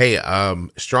 Hey,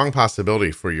 strong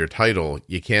possibility for your title.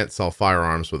 You can't sell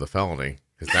firearms with a felony,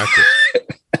 because that's just,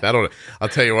 I'll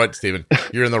tell you what, Stephen,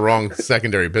 you're in the wrong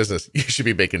secondary business. You should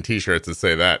be making T-shirts that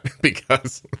say that,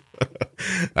 because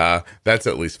that's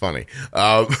at least funny.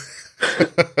 I'll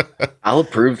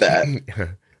approve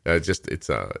that.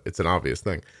 It's an obvious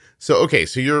thing. So okay,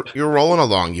 so you're rolling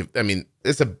along. You've had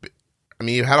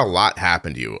a lot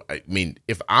happen to you. I mean,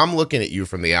 if I'm looking at you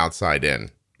from the outside in,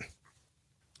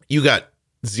 you got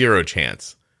zero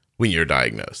chance when you're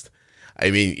diagnosed. I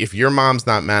mean, if your mom's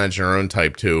not managing her own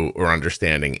type 2 or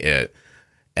understanding it,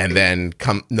 and then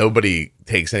nobody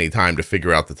takes any time to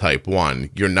figure out the type 1,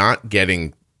 you're not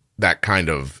getting that kind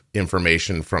of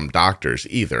information from doctors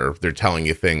either. They're telling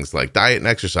you things like diet and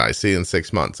exercise, see you in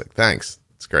 6 months. Like, thanks.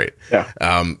 It's great. Yeah.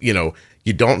 You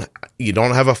don't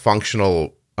have a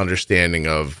functional understanding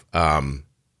of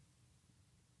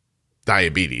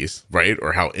diabetes, right?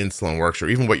 Or how insulin works, or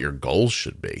even what your goals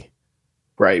should be.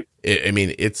 Right.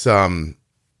 It's a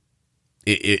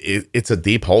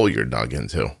deep hole you're dug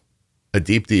into, a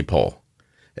deep hole.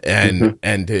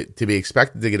 and to be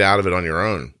expected to get out of it on your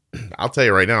own. I'll tell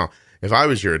you right now, if I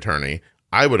was your attorney,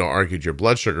 I would have argued your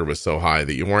blood sugar was so high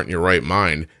that you weren't in your right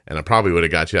mind, and I probably would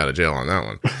have got you out of jail on that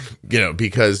one.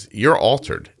 Because you're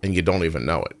altered and you don't even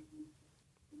know it.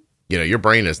 Your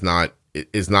brain is not at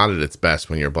its best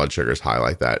when your blood sugar is high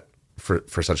like that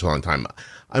for such a long time.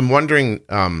 I'm wondering,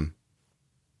 when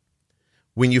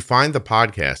you find the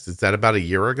podcast, is that about a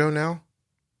year ago now?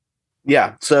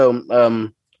 Yeah.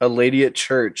 So a lady at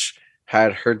church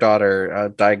had her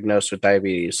daughter diagnosed with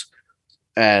diabetes.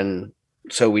 And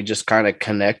so we just kind of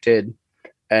connected.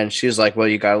 And she was like, well,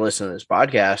 you got to listen to this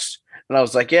podcast. And I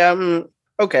was like, yeah,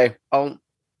 okay,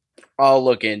 I'll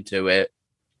look into it.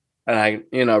 And I,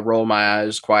 roll my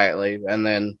eyes quietly. And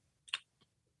then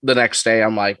the next day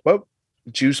I'm like, well,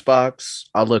 Juice Box,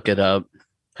 I'll look it up.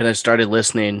 And I started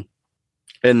listening.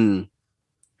 And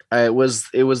it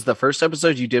was the first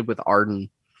episode you did with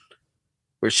Arden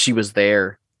where she was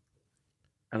there.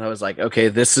 And I was like, okay,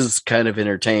 this is kind of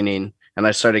entertaining. And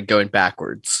I started going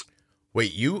backwards.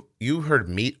 Wait, you heard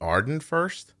Meet Arden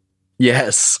first?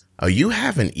 Yes. Oh, you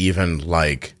haven't been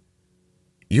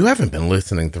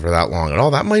listening for that long at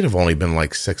all. That might have only been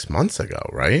like 6 months ago,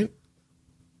 right?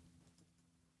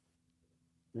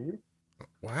 Mm-hmm.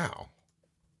 Wow.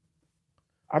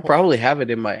 I probably have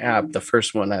it in my app, the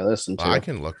first one I listened to. I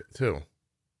can look it too.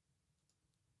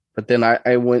 But then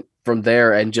I went from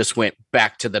there and just went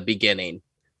back to the beginning.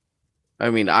 I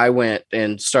mean, I went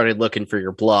and started looking for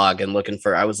your blog and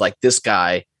I was like, this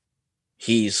guy,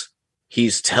 he's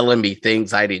telling me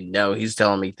things I didn't know. He's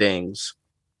telling me things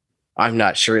I'm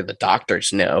not sure the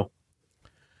doctors know.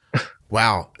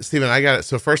 Wow. Stephen, I got it.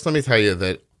 So first, let me tell you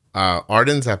that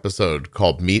Arden's episode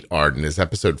called Meet Arden is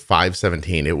episode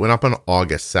 517. It went up on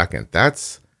August 2nd.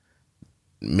 That's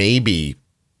maybe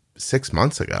 6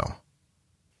 months ago.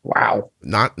 Wow.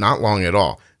 Not long at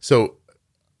all. So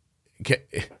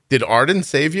did Arden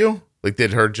save you? Like,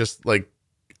 did her just like,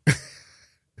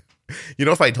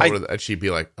 if I told her that, she'd be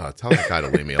like, tell that guy to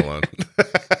leave me alone.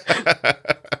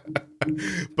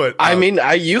 But I mean,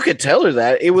 you could tell her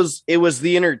that it was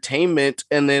the entertainment,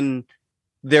 and then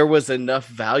there was enough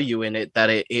value in it that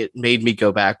it made me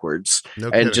go backwards. No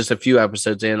and kidding. Just a few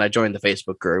episodes in, I joined the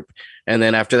Facebook group, and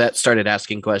then after that started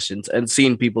asking questions and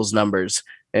seeing people's numbers,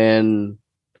 and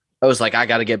I was like, I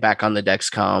got to get back on the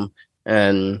Dexcom.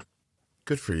 And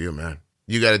good for you, man.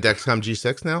 You got a Dexcom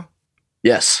G6 now?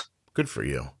 Yes. Good for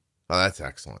you. Oh, that's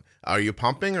excellent. Are you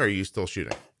pumping or are you still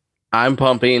shooting? I'm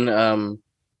pumping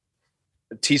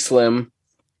T-Slim.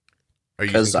 Are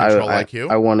you using Control IQ?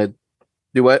 I wanted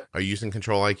do what? Are you using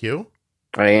Control IQ?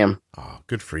 I am. Oh,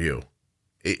 good for you.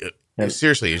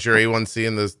 Seriously, is your A1C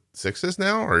in the sixes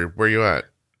now, or where are you at?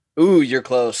 Ooh, you're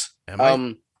close. Am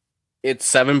I? It's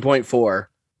 7.4.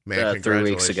 Man, 3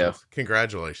 weeks ago.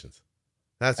 Congratulations.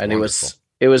 That's and wonderful.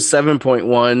 It was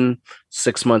 7.1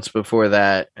 6 months before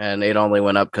that, and it only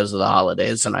went up because of the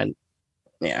holidays. And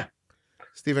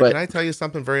Stephen, can I tell you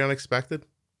something very unexpected?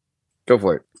 Go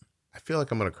for it. I feel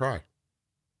like I'm going to cry.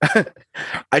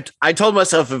 I told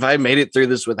myself if I made it through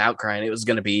this without crying, it was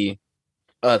going to be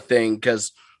a thing.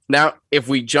 Because now, if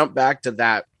we jump back to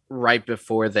that right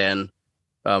before then,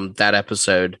 that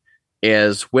episode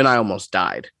is when I almost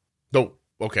died. No,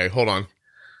 okay, hold on.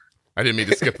 I didn't mean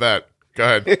to skip that. Go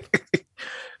ahead.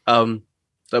 So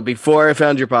before I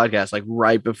found your podcast, like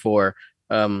right before,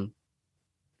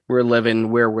 we're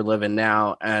living where we're living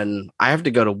now, and I have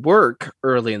to go to work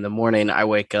early in the morning. I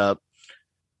wake up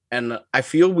and I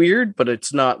feel weird, but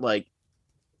it's not like,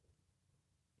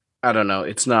 I don't know.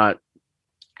 It's not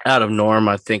out of norm.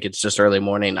 I think it's just early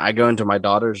morning. I go into my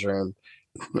daughter's room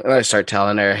and I start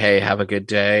telling her, hey, have a good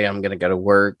day. I'm going to go to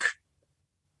work.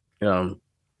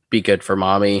 Be good for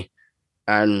mommy.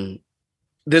 And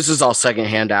this is all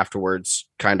secondhand afterwards,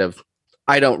 kind of.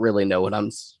 I don't really know what I'm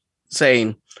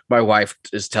saying. My wife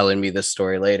is telling me this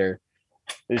story later.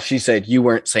 She said, you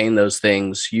weren't saying those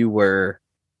things. You were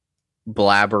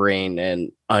blabbering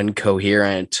and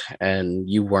incoherent, and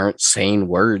you weren't saying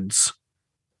words.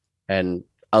 And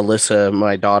Alyssa,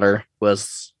 my daughter,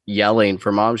 was yelling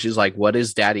for mom. She's like, what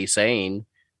is daddy saying?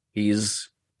 He's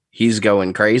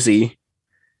going crazy.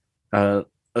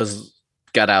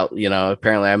 Got out,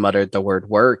 apparently I muttered the word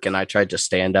work, and I tried to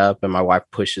stand up, and my wife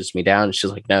pushes me down. And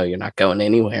she's like, no, you're not going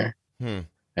anywhere. And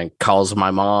calls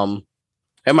my mom.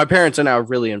 And my parents are now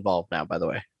really involved now, by the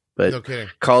way. But no kidding.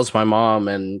 Calls my mom,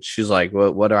 and she's like,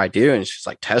 what do I do? And she's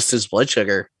like, test his blood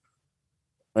sugar.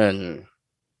 And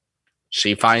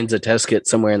she finds a test kit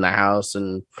somewhere in the house,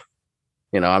 and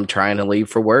I'm trying to leave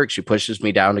for work. She pushes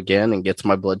me down again and gets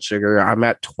my blood sugar. I'm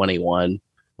at 21.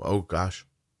 Oh gosh.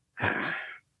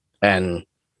 And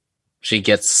she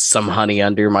gets some honey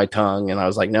under my tongue, and I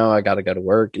was like, no, I got to go to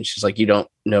work. And she's like, you don't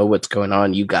know what's going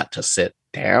on. You got to sit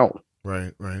down.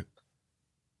 Right. Where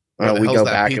the We hell's go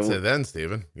that back pizza and then,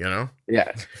 Steven? You know?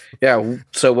 yeah.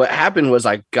 So what happened was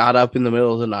I got up in the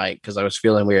middle of the night because I was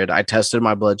feeling weird. I tested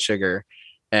my blood sugar,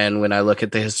 and when I look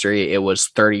at the history, it was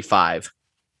 35.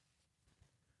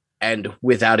 And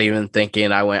without even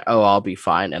thinking, I went, oh, I'll be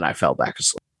fine. And I fell back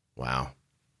asleep. Wow.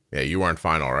 Yeah, you weren't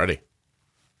fine already.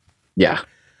 Yeah.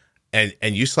 And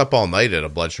you slept all night at a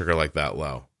blood sugar like that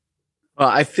low. Well,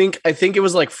 I think it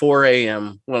was like 4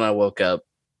 a.m. when I woke up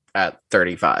at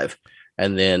 35.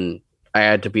 And then I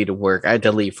had to be to work. I had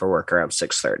to leave for work around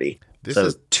 6:30. So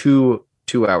is 2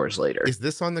 hours later. Is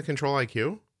this on the Control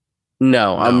IQ?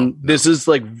 No. This is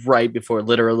like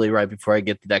literally right before I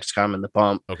get the Dexcom and the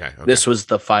pump. Okay. This was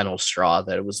the final straw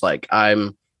that it was like,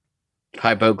 I'm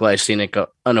hypoglycemic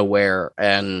unaware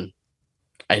and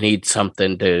I need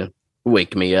something to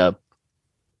wake me up.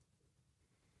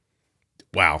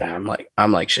 Wow.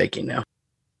 I'm like shaking now.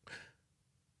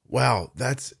 Wow.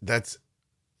 That's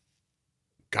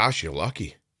gosh, you're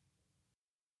lucky.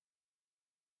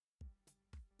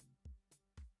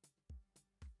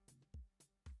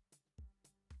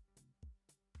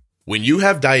 When you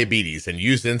have diabetes and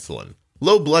use insulin,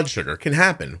 low blood sugar can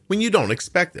happen when you don't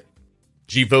expect it.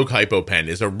 Gvoke HypoPen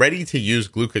is a ready-to-use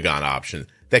glucagon option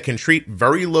that can treat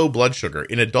very low blood sugar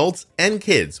in adults and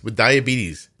kids with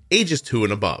diabetes ages 2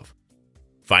 and above.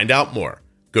 Find out more.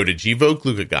 Go to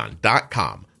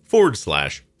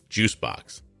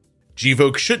gvokeglucagon.com/juicebox.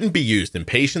 Gvoke shouldn't be used in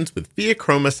patients with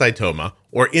pheochromocytoma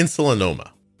or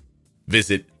insulinoma.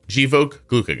 Visit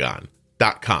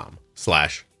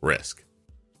gvokeglucagon.com/risk.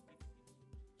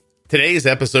 Today's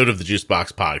episode of the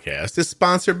Juicebox Podcast is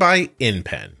sponsored by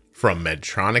InPen from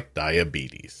Medtronic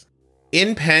Diabetes.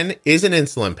 InPen is an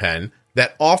insulin pen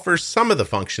that offers some of the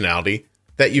functionality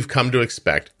that you've come to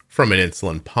expect from an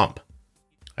insulin pump.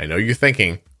 I know you're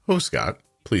thinking, oh, Scott,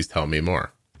 please tell me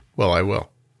more. Well, I will.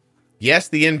 Yes,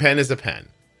 the InPen is a pen,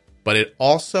 but it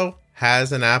also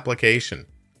has an application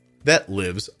that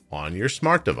lives on your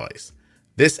smart device.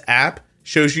 This app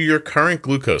shows you your current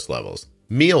glucose levels,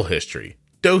 meal history,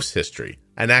 dose history,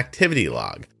 an activity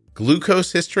log,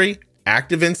 glucose history,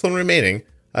 active insulin remaining,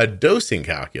 a dosing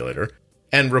calculator,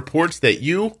 and reports that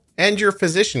you and your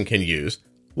physician can use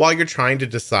while you're trying to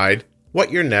decide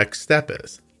what your next step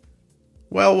is.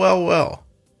 Well,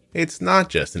 it's not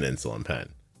just an insulin pen.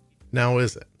 Now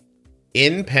is it?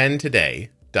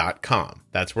 InPenToday.com.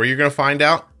 That's where you're going to find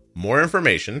out more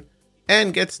information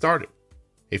and get started.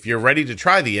 If you're ready to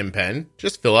try the InPen,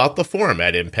 just fill out the form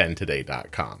at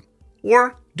InPenToday.com.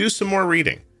 Or do some more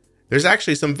reading. There's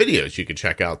actually some videos you can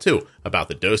check out too about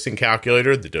the dosing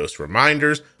calculator, the dose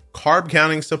reminders, carb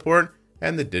counting support,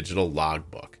 and the digital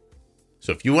logbook.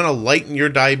 So if you want to lighten your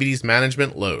diabetes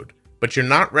management load, but you're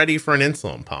not ready for an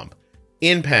insulin pump,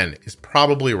 InPen is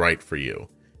probably right for you.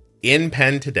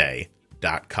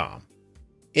 InPenToday.com.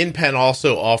 InPen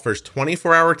also offers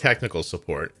 24-hour technical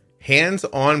support,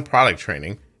 hands-on product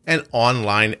training, and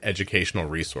online educational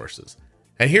resources.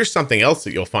 And here's something else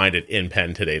that you'll find at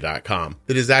InPenToday.com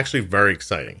that is actually very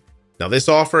exciting. Now, this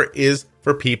offer is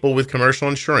for people with commercial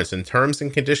insurance, and terms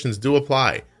and conditions do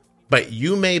apply, but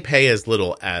you may pay as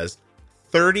little as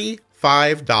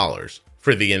 $35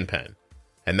 for the InPen.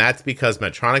 And that's because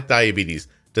Medtronic Diabetes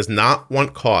does not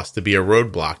want cost to be a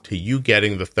roadblock to you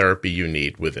getting the therapy you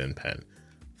need with InPen.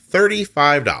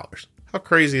 $35. How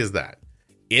crazy is that?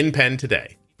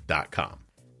 InPenToday.com.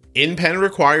 InPen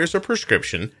requires a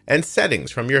prescription and settings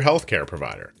from your healthcare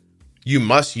provider. You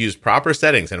must use proper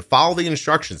settings and follow the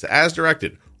instructions as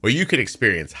directed, or you could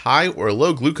experience high or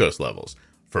low glucose levels.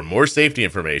 For more safety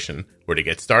information or to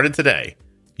get started today,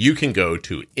 you can go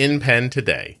to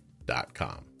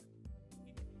InPenToday.com.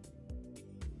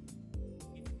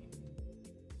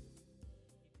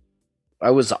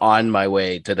 I was on my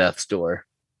way to death's door.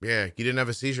 Yeah, you didn't have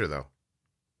a seizure though.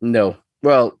 No.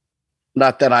 Well,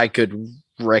 not that I could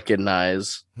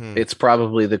recognize. It's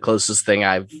probably the closest thing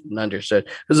I've understood,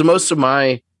 because most of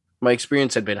my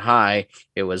experience had been high.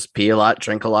 It was pee a lot,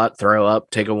 drink a lot, throw up,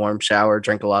 take a warm shower,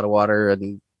 drink a lot of water,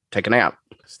 and take a nap,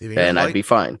 Steven, and I'd be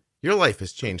fine. Your life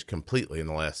has changed completely in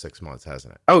the last 6 months,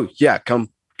 hasn't it? Oh yeah,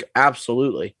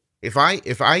 absolutely. If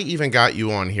I even got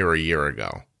you on here a year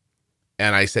ago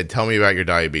and I said, tell me about your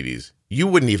diabetes, you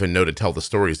wouldn't even know to tell the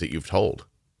stories that you've told.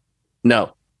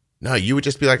 No, you would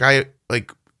just be like,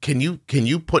 can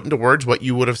you put into words what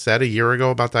you would have said a year ago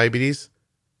about diabetes?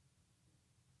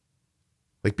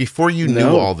 Like before you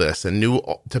knew all this and knew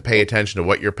to pay attention to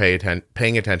what you're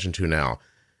paying attention to now.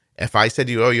 If I said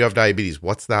to you, oh, you have diabetes,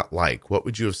 what's that like? What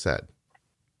would you have said?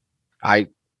 I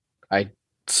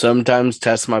sometimes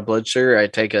test my blood sugar. I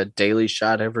take a daily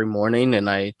shot every morning, and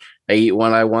I eat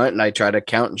what I want, and I try to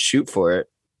count and shoot for it.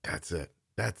 That's it.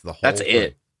 That's the That's whole thing.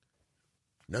 it.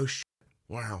 No shit.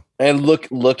 Wow. And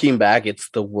looking back, it's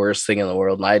the worst thing in the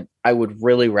world. And I would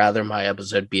really rather my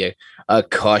episode be a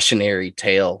cautionary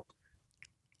tale.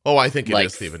 Oh, I think it like,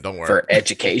 is, Stephen. Don't worry. For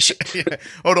education. Yeah.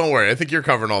 Oh, don't worry. I think you're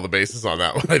covering all the bases on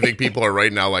that one. I think people are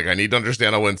right now like, I need to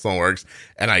understand how insulin works,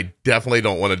 and I definitely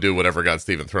don't want to do whatever got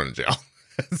Stephen thrown in jail.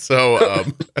 So,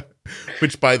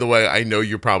 which, by the way, I know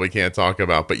you probably can't talk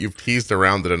about, but you've teased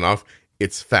around it enough.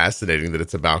 It's fascinating that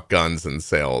it's about guns and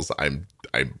sales. I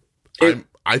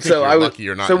think you're lucky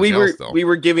you're not. So we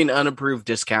were giving unapproved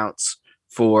discounts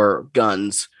for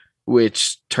guns,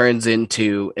 which turns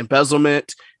into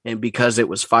embezzlement. And because it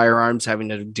was firearms having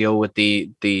to deal with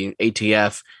the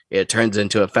ATF, it turns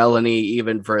into a felony,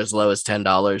 even for as low as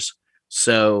 $10.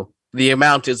 So the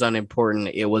amount is unimportant.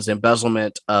 It was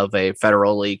embezzlement of a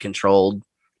federally controlled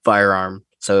firearm,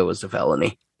 so it was a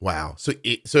felony. Wow. So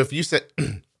if you said,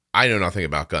 I know nothing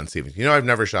about guns, Stephen. You know, I've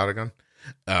never shot a gun.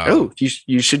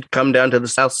 You should come down to the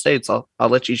South States. I'll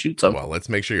let you shoot some. Well, let's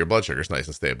make sure your blood sugar's nice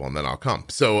and stable, and then I'll come.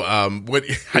 So, what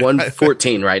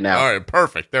 114 right now. All right,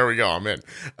 perfect. There we go. I'm in.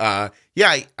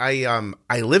 Yeah,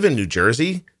 I live in New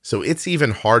Jersey, so it's even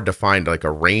hard to find like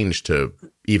a range to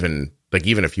even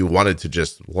if you wanted to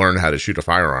just learn how to shoot a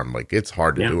firearm, like it's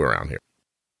hard to do around here.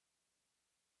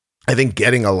 I think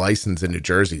getting a license in New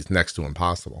Jersey is next to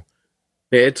impossible.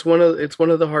 It's one of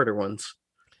the harder ones.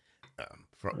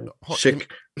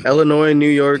 Illinois, New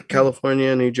York,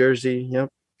 California, New Jersey. Yep.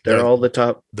 They're all the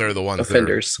top. They're the ones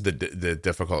offenders. That are the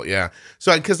difficult. Yeah.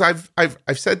 So because I've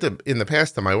said in the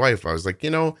past to my wife, I was like,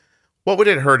 what would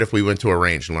it hurt if we went to a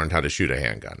range and learned how to shoot a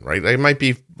handgun? Right. It might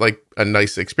be like a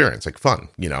nice experience, like fun,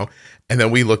 and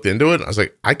then we looked into it. And I was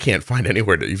like, I can't find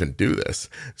anywhere to even do this.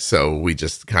 So we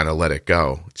just kind of let it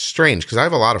go. It's strange because I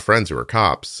have a lot of friends who are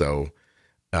cops. So,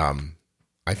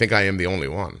 I think I am the only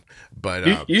one,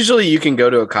 but usually you can go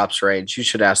to a cop's range. You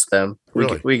should ask them.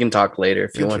 We can talk later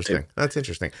if you want to. That's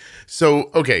interesting.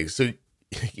 So, okay. So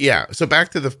yeah. So back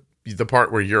to the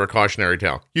part where you're a cautionary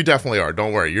tale. You definitely are.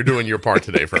 Don't worry. You're doing your part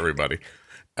today for everybody.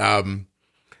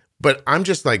 But I'm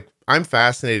just like, I'm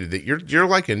fascinated that you're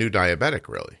like a new diabetic,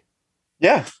 really.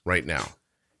 Yeah. Right now.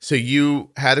 So you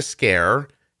had a scare,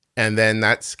 and then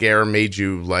that scare made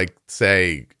you like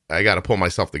say, I got to pull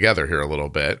myself together here a little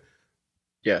bit.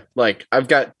 Yeah, like I've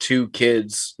got 2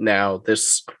 kids now.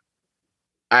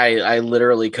 I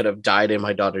literally could have died in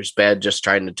my daughter's bed just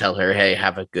trying to tell her, "Hey,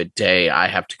 have a good day. I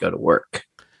have to go to work."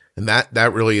 And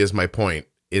that really is my point.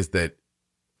 Is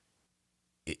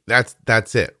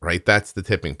that's it, right? That's the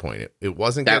tipping point. It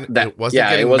wasn't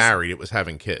getting married. It was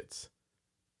having kids.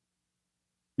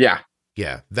 Yeah,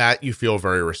 that you feel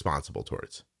very responsible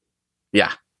towards.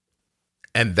 Yeah,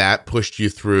 and that pushed you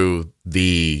through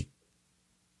the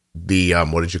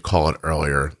what did you call it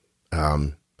earlier?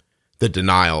 The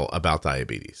denial about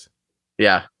diabetes.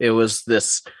 Yeah, it was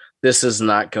this is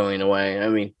not going away. I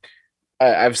mean,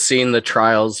 I've seen the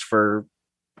trials for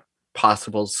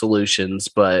possible solutions,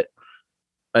 but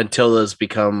until those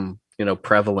become,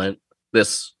 prevalent,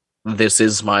 this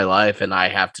is my life and I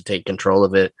have to take control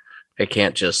of it. I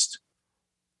can't just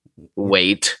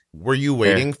wait. Were you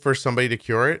waiting for somebody to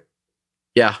cure it?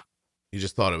 Yeah. You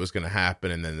just thought it was going to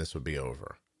happen and then this would be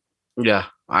over. Yeah,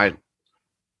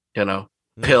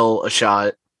 pill, a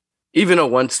shot, even a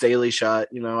once daily shot.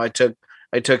 I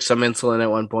took some insulin at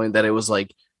one point that it was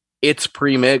like, it's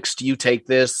pre-mixed. You take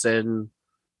this and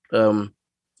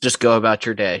just go about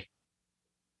your day.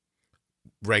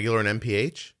 Regular and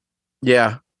MPH?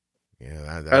 Yeah.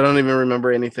 Yeah. I don't even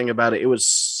remember anything about it. It was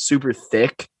super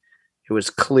thick. It was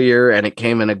clear and it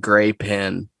came in a gray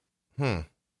pen. I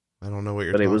don't know what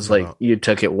you're talking about. But it was like you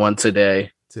took it once a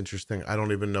day. It's interesting. I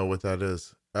don't even know what that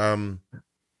is.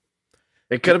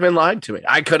 It could have been lied to me.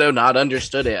 I could have not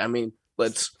understood it. I mean,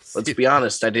 let's be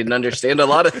honest. I didn't understand a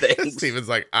lot of things. Steven's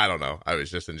like, I don't know. I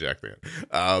was just injecting it.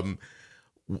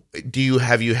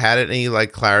 Have you had any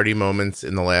like clarity moments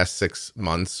in the last 6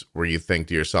 months where you think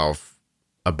to yourself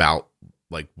about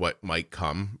like what might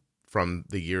come from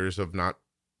the years of not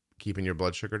keeping your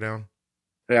blood sugar down?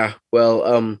 Yeah.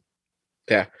 Well,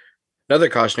 yeah. Another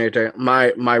cautionary tale.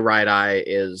 My right eye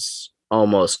is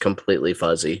almost completely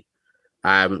fuzzy.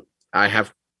 I've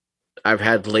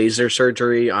had laser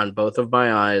surgery on both of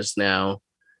my eyes now,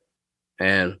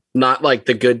 and not like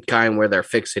the good kind where they're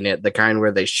fixing it, the kind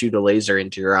where they shoot a laser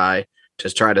into your eye to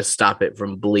try to stop it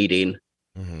from bleeding.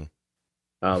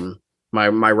 Mm-hmm.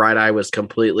 My right eye was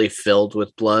completely filled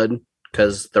with blood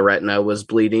because the retina was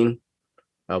bleeding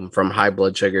from high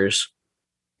blood sugars.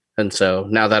 And so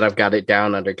now that I've got it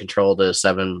down under control to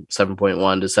 7.1 to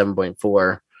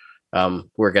 7.4,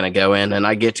 we're going to go in and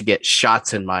I get to get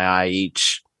shots in my eye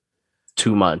each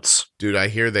 2 months. Dude, I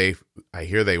hear they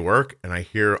work, and I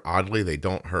hear oddly they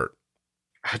don't hurt.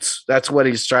 That's what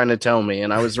he's trying to tell me.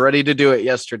 And I was ready to do it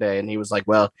yesterday. And he was like,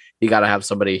 well, you got to have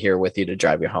somebody here with you to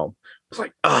drive you home. I was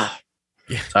like, oh,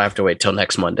 yeah. So I have to wait till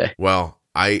next Monday. Well,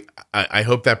 I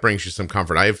hope that brings you some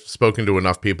comfort. I've spoken to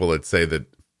enough people that say that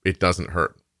it doesn't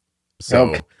hurt. So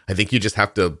okay. I think you just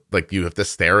have to, you have to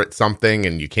stare at something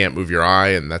and you can't move your eye,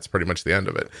 and that's pretty much the end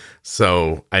of it.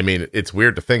 So, I mean, it's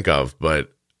weird to think of,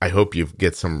 but I hope you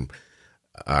get some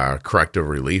corrective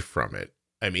relief from it.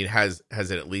 I mean, has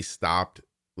it at least stopped?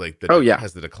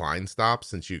 Has the decline stopped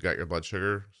since you got your blood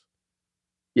sugar?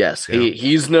 Yes, yeah.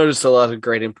 He's noticed a lot of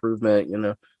great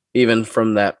improvement, even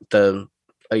from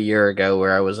a year ago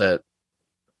where I was at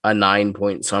a 9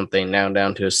 point something, now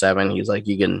down to a 7. He's like,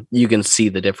 you can see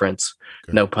the difference.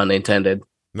 Good. No pun intended.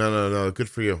 No. Good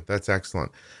for you. That's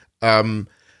excellent. When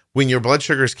your blood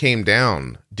sugars came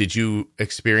down, did you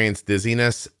experience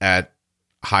dizziness at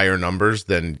higher numbers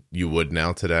than you would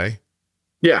now today?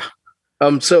 Yeah.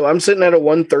 So I'm sitting at a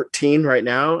 113 right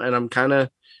now, and I'm kind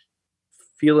of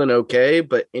feeling okay,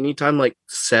 but anytime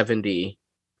 70,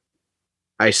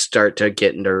 I start to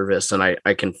get nervous, and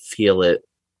I can feel it.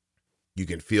 You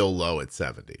can feel low at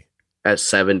 70. At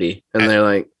 70. And they're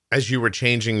like, as you were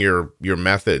changing your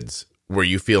methods, were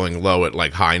you feeling low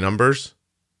at high numbers?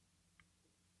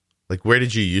 Where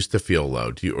did you used to feel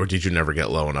low? Or did you never get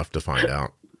low enough to find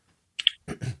out?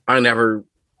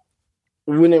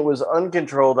 When it was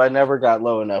uncontrolled, I never got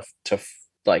low enough to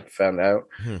found out.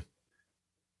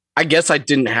 I guess I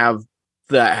didn't have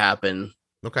that happen.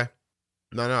 Okay.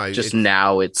 No.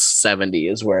 Now it's 70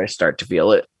 is where I start to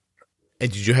feel it.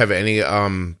 And did you have any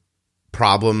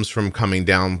problems from coming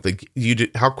down?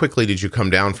 How quickly did you come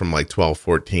down from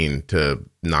 1214 to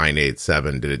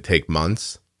 987? Did it take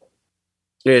months?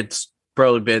 It's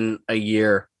probably been a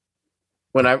year.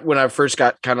 When I first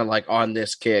got kind of on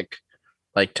this kick,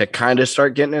 to kind of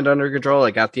start getting it under control,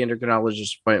 I got the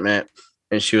endocrinologist appointment,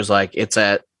 and she was like, it's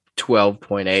at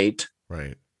 12.8.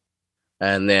 Right.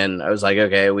 And then I was like,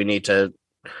 okay,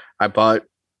 I bought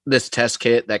this test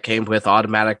kit that came with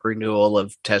automatic renewal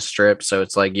of test strips. So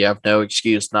it's you have no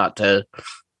excuse not to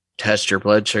test your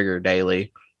blood sugar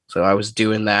daily. So I was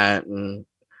doing that, and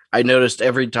I noticed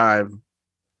every time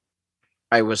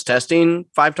I was testing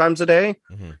 5 times a day,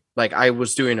 mm-hmm. I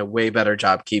was doing a way better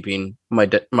job keeping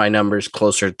my numbers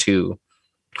closer to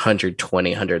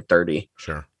 120, 130.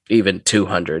 Sure. Even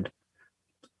 200.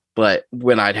 But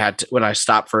when I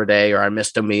stopped for a day or I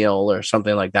missed a meal or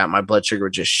something like that, my blood sugar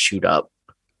would just shoot up.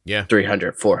 Yeah.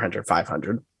 300, 400,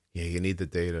 500. Yeah, you need the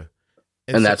data.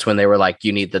 And that's when they were like,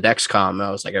 you need the Dexcom. I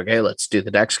was like, okay, let's do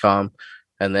the Dexcom.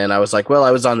 And then I was like, well,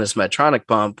 I was on this Medtronic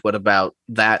pump. What about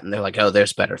that? And they're like, oh,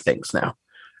 there's better things now.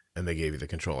 And they gave you the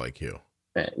Control-IQ.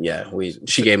 Yeah,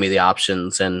 she gave me the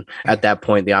options. And at that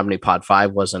point, the Omnipod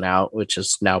 5 wasn't out, which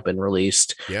has now been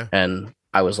released. Yeah. And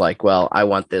I was like, well, I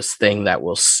want this thing that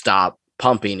will stop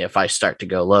pumping if I start to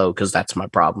go low, because that's my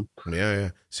problem.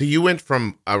 Yeah. So you went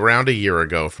from around a year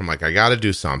ago from I got to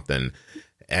do something,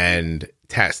 and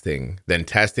testing. Then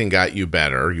testing got you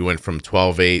better. You went from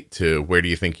 12.8 to where do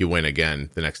you think you went again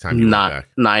the next time you went back?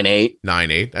 9.8.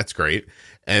 9.8. That's great.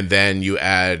 And then you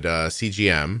add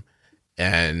CGM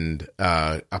and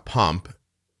a pump.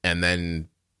 And then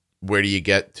where do you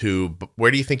get to?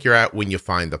 Where do you think you're at when you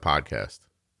find the podcast?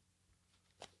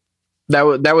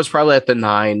 That was probably at the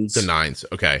 9s. The 9s.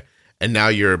 Okay. And now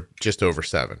you're just over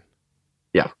 7.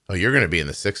 Yeah. Oh, you're going to be in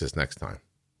the 6s next time.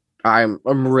 I'm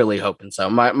really hoping so.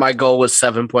 My goal was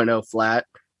 7.0 flat,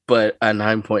 but a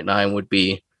 9.9 would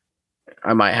be,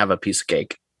 I might have a piece of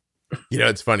cake.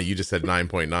 It's funny. You just said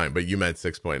 9.9, but you meant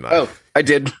 6.9. Oh, I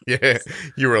did. Yeah.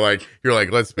 You're like,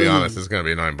 let's be honest, it's going to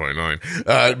be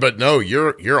 9.9. But no,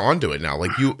 you're onto it now.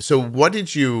 So what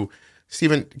did you,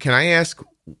 Stephen, can I ask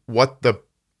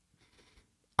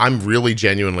I'm really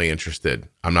genuinely interested.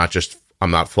 I'm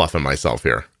not fluffing myself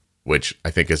here, which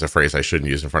I think is a phrase I shouldn't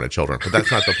use in front of children, but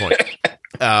that's not the point.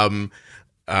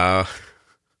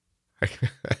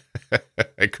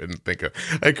 I couldn't think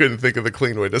of the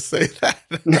clean way to say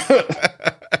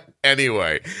that.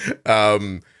 Anyway,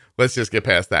 let's just get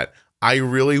past that. I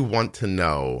really want to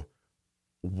know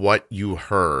what you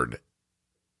heard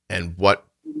and what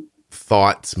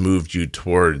thoughts moved you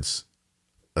towards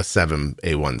a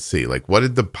 7A1C. What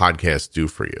did the podcast do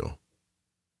for you?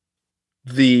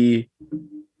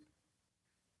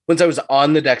 Once I was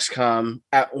on the Dexcom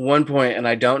at one point, and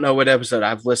I don't know what episode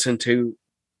I've listened to,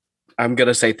 I'm going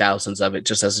to say thousands of it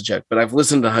just as a joke, but I've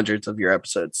listened to hundreds of your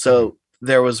episodes. So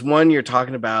there was one you're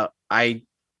talking about.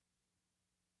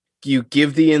 You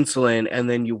give the insulin and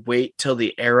then you wait till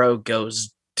the arrow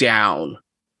goes down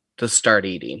to start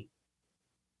eating.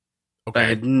 Okay. I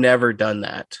had never done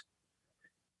that.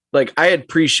 Like I had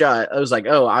pre-shot. I was like,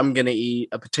 oh, I'm going to eat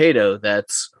a potato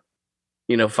that's,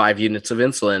 5 units of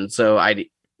insulin. So I'd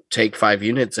take 5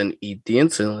 units and eat the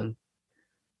insulin.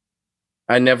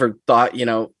 I never thought,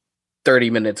 30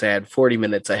 minutes ahead, 40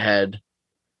 minutes ahead.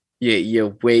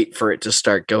 You wait for it to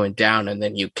start going down and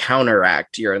then you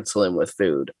counteract your insulin with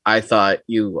food. I thought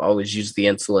you always use the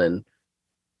insulin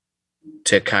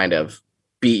to kind of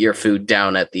beat your food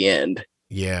down at the end.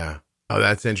 Yeah. Oh,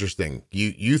 that's interesting.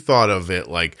 You thought of it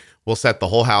like, we'll set the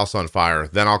whole house on fire,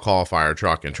 then I'll call a fire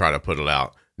truck and try to put it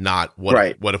out. Not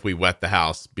what if we wet the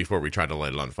house before we try to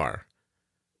light it on fire?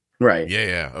 Right.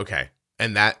 Yeah. Okay.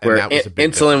 And that was a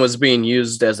big insulin difference. was being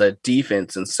used as a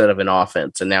defense instead of an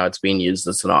offense, and now it's being used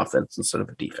as an offense instead of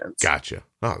a defense. Gotcha.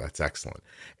 Oh, that's excellent.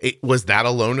 Was that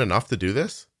alone enough to do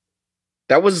this?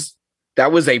 That was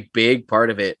a big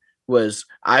part of it. Was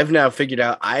I've now figured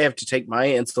out I have to take my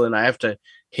insulin, I have to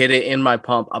hit it in my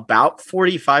pump about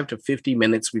 45 to 50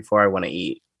 minutes before I want to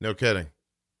eat. No kidding.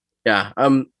 Yeah,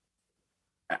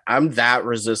 I'm that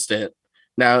resistant.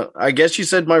 Now, I guess you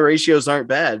said my ratios aren't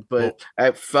bad, but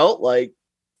I felt like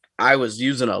I was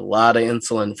using a lot of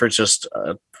insulin for just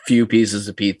a few pieces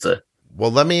of pizza. Well,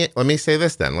 let me say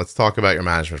this then. Let's talk about your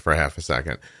management for half a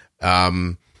second.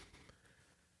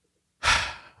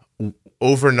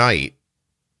 Overnight,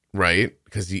 right?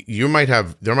 Because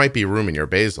there might be room in your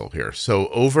basal here. So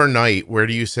overnight, where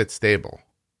do you sit stable?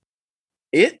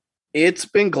 It's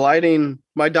been gliding.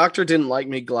 My doctor didn't like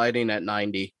me gliding at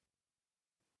 90.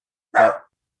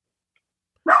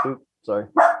 Oops, sorry.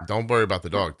 Don't worry about the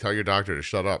dog. Tell your doctor to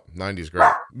shut up. 90's great.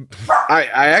 I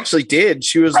actually did.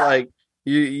 She was like,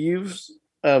 you've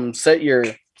set your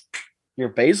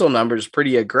basal numbers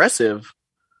pretty aggressive.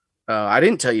 I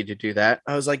didn't tell you to do that.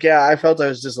 I was like, yeah, I felt I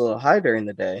was just a little high during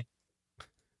the day.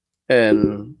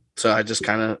 And so I just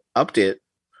kind of upped it.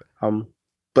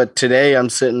 But today I'm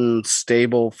sitting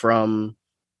stable from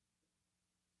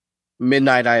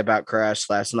midnight. I about crashed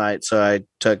last night. So I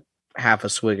took half a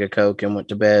swig of Coke and went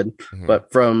to bed. Mm-hmm.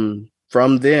 But from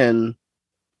then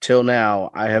till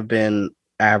now, I have been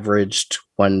averaged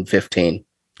 115.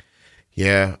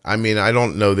 Yeah. I mean, I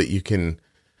don't know that you can,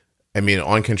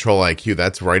 on Control IQ,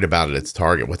 that's right about at its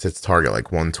target. What's its target? Like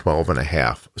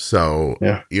 112.5. So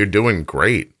yeah. You're doing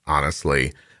great,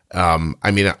 honestly.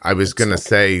 I was going to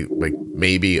say like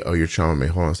maybe, you're showing me.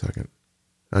 Hold on a second.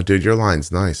 Oh, dude, your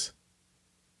line's nice.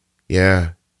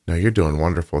 Yeah. No, you're doing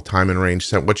wonderful. Time and range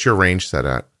set. What's your range set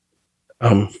at?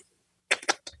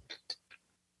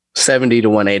 70 to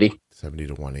 180. 70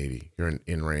 to 180. You're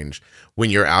in range. When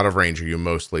you're out of range, are you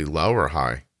mostly low or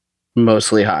high?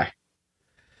 Mostly high.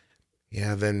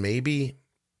 Yeah, then maybe.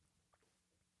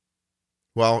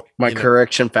 Well, my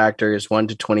correction factor is 1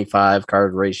 to 25.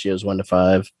 Card ratio is 1 to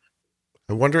 5.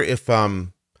 I wonder if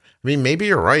maybe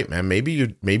you're right, man. Maybe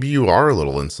you are a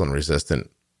little insulin resistant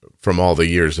from all the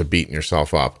years of beating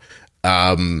yourself up.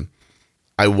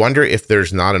 I wonder if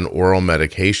there's not an oral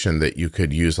medication that you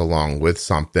could use along with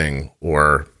something,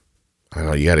 or I don't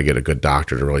know, you got to get a good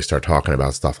doctor to really start talking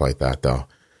about stuff like that though.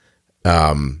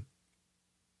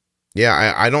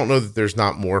 Yeah, I don't know that there's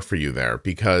not more for you there,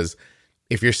 because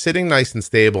if you're sitting nice and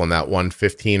stable in that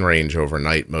 115 range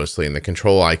overnight, mostly, and the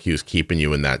Control IQ is keeping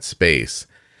you in that space,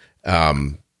 I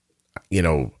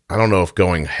don't know if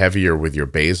going heavier with your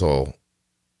basal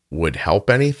would help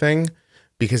anything,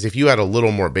 because if you had a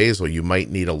little more basal, you might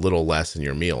need a little less in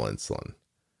your meal insulin,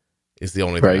 is the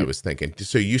only thing I was thinking.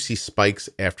 So you see spikes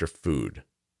after food,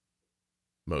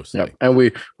 mostly. Yep. And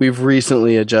we've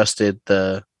recently adjusted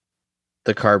the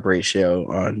carb ratio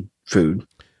on food.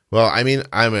 Well,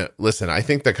 listen, I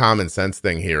think the common sense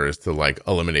thing here is to like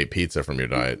eliminate pizza from your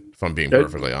diet, if I'm being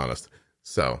perfectly honest.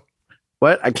 So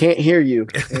what? I can't hear you.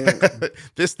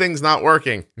 This thing's not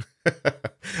working.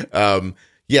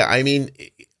 Yeah,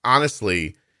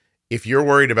 honestly, if you're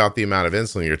worried about the amount of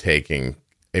insulin you're taking,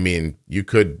 you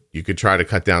could try to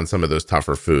cut down some of those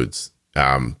tougher foods.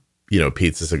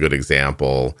 Pizza's a good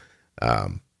example.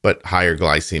 But higher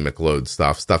glycemic load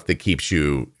stuff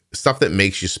that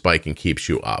makes you spike and keeps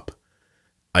you up.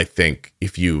 I think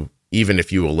if you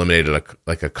eliminated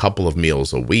a couple of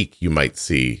meals a week, you might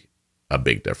see a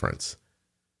big difference.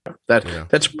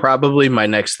 That's probably my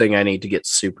next thing I need to get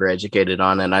super educated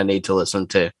on, and I need to listen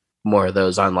to more of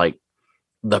those on like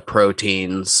the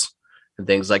proteins and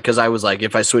things like, because I was like,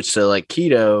 if I switch to like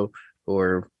keto,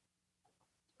 or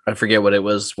I forget what it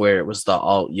was, where it was the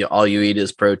all you eat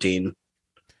is protein.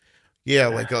 Yeah,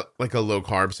 like a low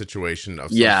carb situation of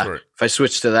some Yeah, sort. if I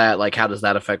switch to that, like how does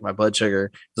that affect my blood sugar?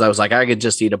 Because I was like, I could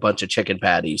just eat a bunch of chicken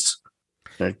patties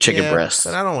or chicken Yeah, but breasts.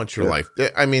 I don't want your Yeah. life.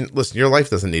 I mean, listen, your life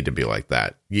doesn't need to be like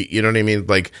that. You know what I mean?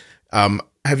 Like,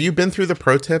 have you been through the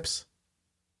pro tips?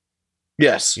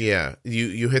 Yes, Yeah,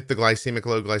 you hit the glycemic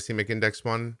low glycemic index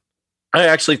one. I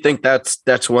actually think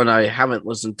that's one I haven't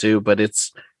listened to, but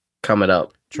it's coming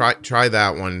up. Try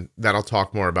that one. That'll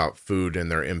talk more about food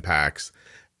and their impacts.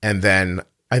 And then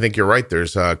I think you're right.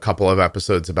 There's a couple of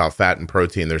episodes about fat and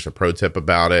protein. There's a pro tip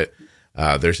about it.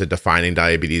 There's a defining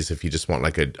diabetes if you just want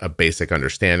like a basic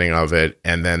understanding of it.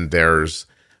 And then there's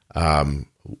an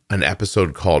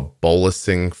episode called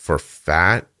bolusing for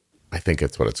fat. I think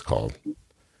it's what it's called.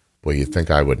 Well, you think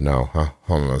I would know, huh?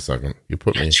 Hold on a second. You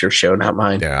put me. It's your show, not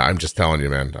mine. Yeah, I'm just telling you,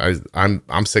 man.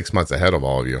 I'm 6 months ahead of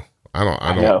all of you. I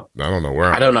don't know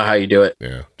where. I don't know how you do it.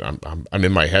 Yeah, I'm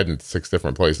in my head in 6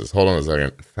 different places. Hold on a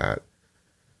second. Fat.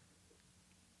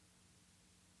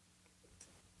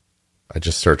 I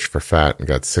just searched for fat and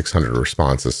got 600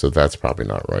 responses, so that's probably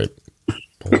not right.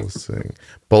 Bolusing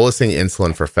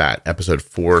insulin for fat, episode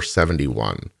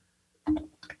 471.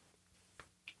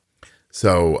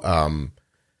 So,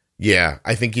 yeah,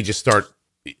 I think you just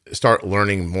start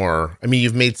learning more. I mean,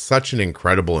 you've made such an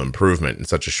incredible improvement in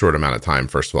such a short amount of time.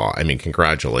 First of all, I mean,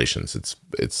 congratulations.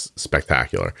 It's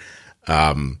spectacular.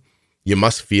 You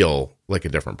must feel like a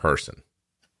different person.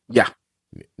 Yeah.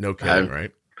 No kidding,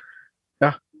 right?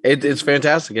 Yeah. It's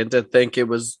fantastic. And to think it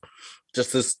was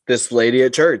just this lady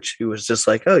at church who was just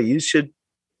like, oh, you should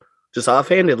just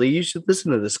offhandedly, you should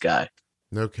listen to this guy.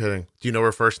 No kidding. Do you know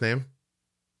her first name?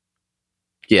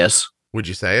 Yes. Would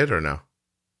you say it or no?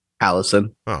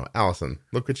 Allison. Oh, Allison.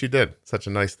 Look what you did. Such a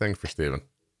nice thing for Stephen.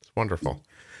 It's wonderful.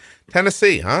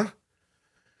 Tennessee, huh?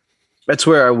 That's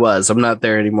where I was. I'm not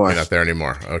there anymore. You're not there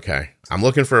anymore. Okay. I'm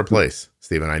looking for a place,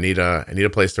 Stephen. I need a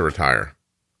place to retire.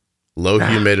 Low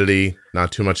humidity,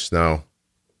 not too much snow.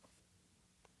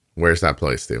 Where's that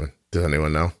place, Stephen? Does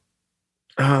anyone know?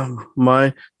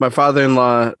 My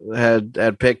father-in-law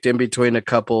had picked in between a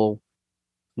couple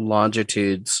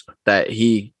longitudes that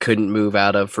he couldn't move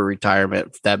out of for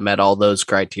retirement that met all those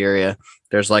criteria.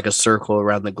 There's like a circle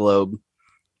around the globe.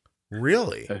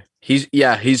 Really? He's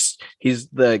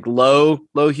the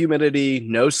low humidity,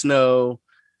 no snow.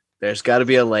 There's got to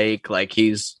be a lake. Like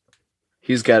he's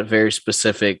got very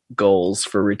specific goals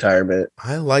for retirement.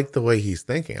 I like the way he's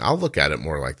thinking. I'll look at it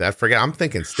more like that. I'm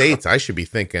thinking states. I should be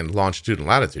thinking longitude and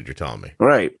latitude, you're telling me.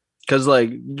 Right. Because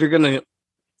like you're going to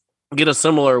get a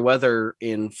similar weather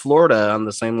in Florida on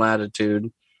the same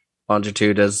longitude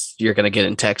as you're going to get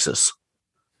in Texas.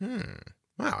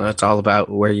 Wow. That's all about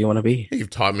where you want to be.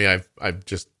 You've taught me. I've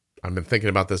been thinking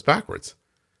about this backwards.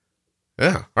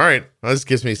 Yeah. All right. Well, this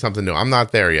gives me something new. I'm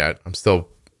not there yet. I'm still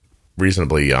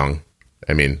reasonably young.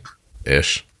 I mean,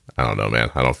 ish. I don't know, man.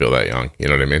 I don't feel that young. You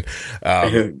know what I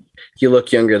mean? You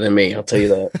look younger than me. I'll tell you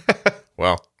that.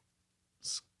 Well,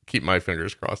 keep my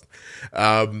fingers crossed.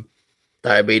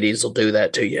 Diabetes will do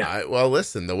that to you. Well,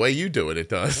 listen, the way you do it, it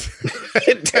does.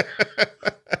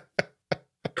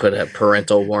 Put a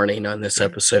parental warning on this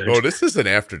episode. Oh, this is an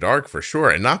after dark for sure.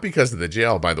 And not because of the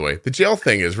jail, by the way. The jail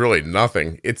thing is really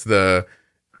nothing. It's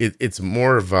it's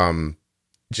more of,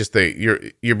 just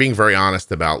you're being very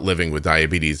honest about living with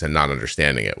diabetes and not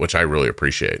understanding it, which I really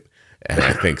appreciate. And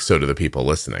I think so do the people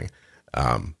listening.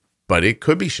 But it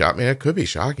could be it could be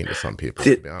shocking to some people.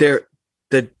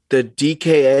 The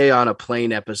DKA on a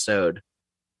plane episode,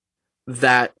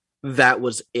 that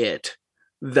was it.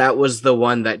 That was the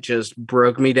one that just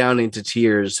broke me down into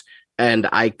tears, and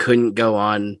I couldn't go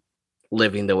on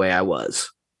living the way I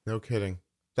was. No kidding.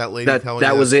 That lady that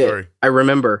telling was story. It. I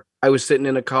remember I was sitting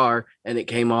in a car and it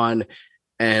came on,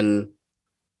 and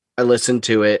I listened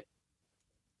to it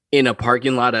in a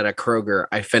parking lot at a Kroger.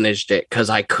 I finished it because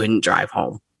I couldn't drive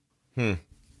home.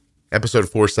 Episode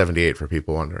 478 for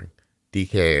people wondering.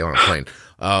 DKA on a plane.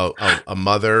 A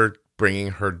mother bringing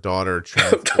her daughter.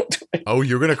 Oh,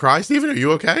 you're gonna cry, Stephen? Are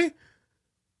you okay?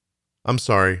 I'm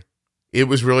sorry. It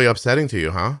was really upsetting to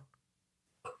you, huh?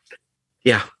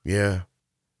 Yeah. Yeah.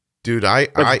 Dude, I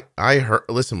heard.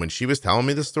 Listen, when she was telling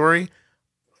me the story,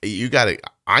 you got it.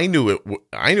 I knew it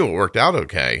worked out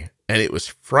okay, and it was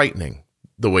frightening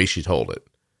the way she told it.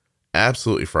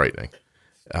 Absolutely frightening.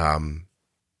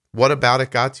 What about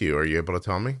it got to you? Are you able to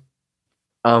tell me?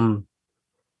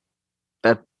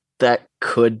 That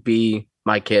could be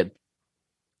my kid.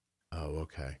 Oh,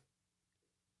 okay.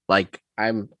 Like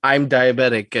I'm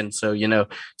diabetic, and so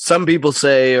some people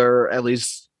say, or at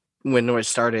least when I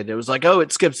started, it was like, oh,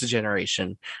 it skips a generation.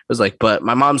 It was like, but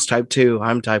my mom's type 2,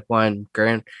 I'm type 1.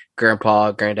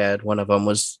 Grandpa, granddad, one of them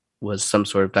was was some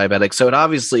sort of diabetic. So it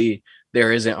obviously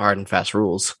there isn't hard and fast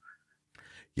rules.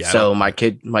 Yeah. So my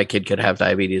kid could have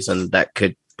diabetes, and that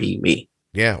could be me.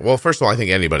 Yeah. Well, first of all, I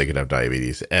think anybody can have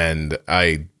diabetes, and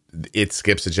it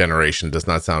skips a generation. Does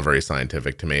not sound very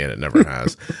scientific to me, and it never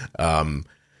has.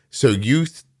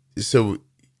 So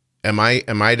am I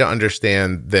to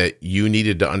understand that you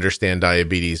needed to understand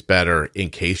diabetes better in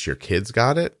case your kids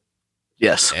got it?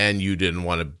 Yes. And you didn't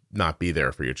want to not be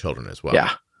there for your children as well.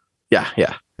 Yeah.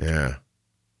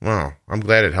 Well, I'm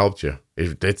glad it helped you.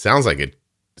 It sounds like it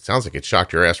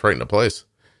shocked your ass right into place.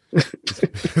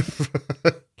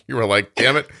 You were like,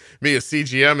 damn it, me a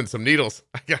CGM and some needles.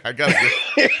 I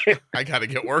gotta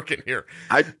get working here.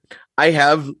 I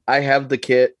have the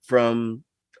kit from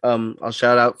I'll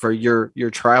shout out for your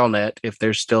TrialNet if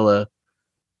there's still a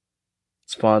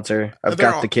sponsor. I've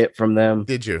got the kit from them.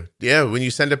 Did you? Yeah, when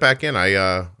you send it back in,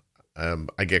 I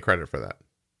get credit for that.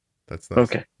 That's nice.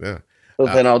 Okay. Yeah.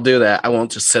 Well, then I'll do that. I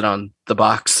won't just sit on the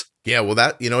box. Yeah,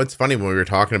 well, it's funny when we were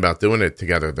talking about doing it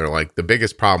together, they're like, the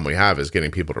biggest problem we have is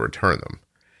getting people to return them.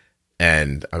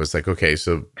 And I was like, okay,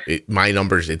 so my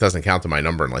numbers, it doesn't count to my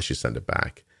number unless you send it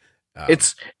back.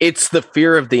 It's the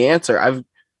fear of the answer.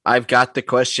 I've got the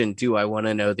question, do I want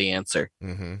to know the answer?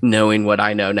 Mm-hmm. Knowing what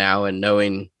I know now and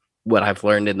knowing what I've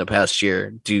learned in the past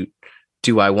year,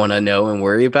 do I want to know and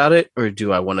worry about it, or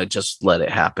do I want to just let it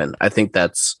happen? I think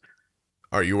that's...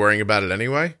 Are you worrying about it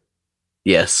anyway?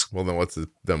 Yes. Well,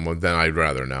 then I'd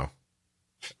rather know.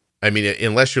 I mean,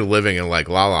 unless you're living in like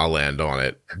La La Land on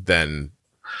it, then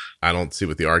I don't see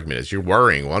what the argument is. You're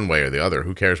worrying one way or the other.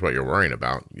 Who cares what you're worrying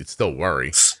about? You'd still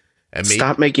worry. And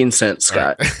stop making sense,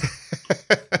 Scott.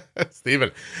 Right.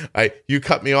 Steven, you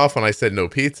cut me off when I said no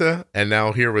pizza, and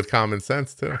now here with common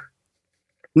sense too.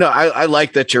 No, I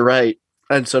like that you're right.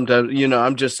 And sometimes,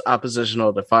 I'm just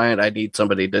oppositional defiant. I need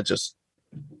somebody to just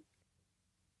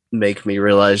make me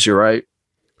realize you're right.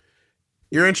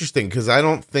 You're interesting because I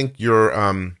don't think you're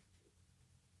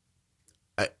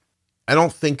I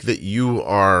don't think that you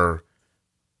are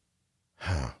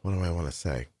what do I want to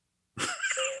say?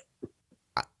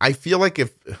 I feel like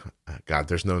if God,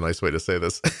 there's no nice way to say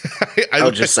this.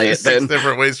 I'll just say it then.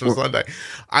 Different ways from Sunday.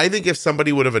 I think if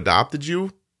somebody would have adopted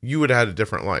you, you would have had a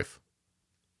different life.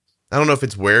 I don't know if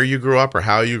it's where you grew up or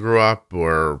how you grew up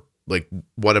or like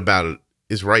what about it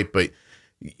is right, but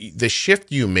the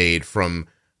shift you made from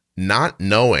not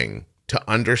knowing to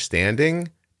understanding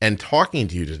and talking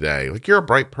to you today, like you're a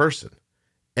bright person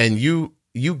and you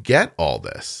get all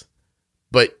this,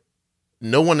 but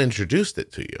no one introduced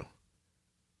it to you.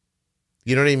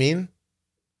 You know what I mean?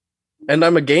 And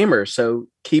I'm a gamer, so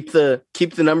keep the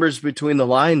numbers between the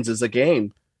lines as a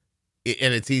game.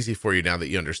 And it's easy for you now that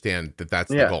you understand that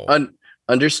that's the goal.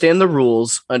 Understand the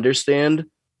rules, understand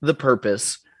the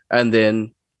purpose, and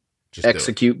then just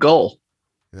execute goal.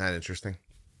 Isn't that interesting?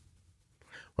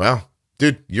 Well,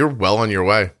 dude, you're well on your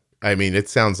way. I mean, it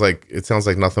sounds like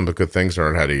nothing but good things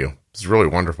are ahead of you. It's really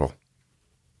wonderful.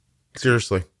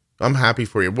 Seriously, I'm happy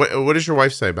for you. What does your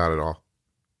wife say about it all?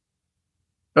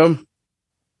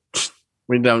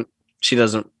 We don't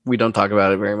talk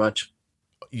about it very much.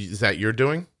 Is that your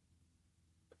doing?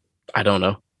 I don't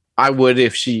know. I would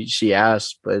if she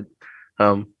asked, but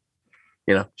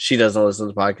she doesn't listen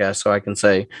to the podcast, so I can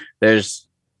say there's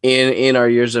in our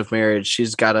years of marriage,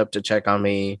 she's got up to check on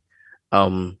me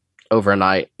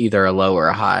overnight, either a low or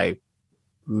a high,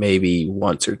 maybe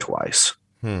once or twice.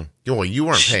 Well, you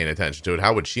weren't paying attention to it.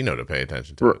 How would she know to pay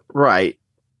attention to it? Right.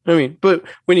 I mean, but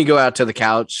when you go out to the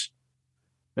couch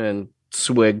and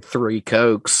swig 3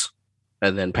 Cokes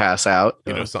and then pass out,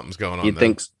 something's going on. You'd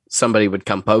think somebody would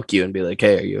come poke you and be like,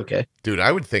 "Hey, are you okay?" Dude,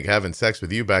 I would think having sex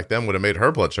with you back then would have made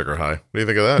her blood sugar high. What do you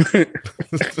think of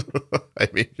that? I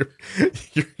mean,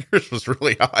 yours was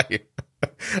really high.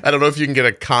 I don't know if you can get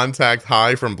a contact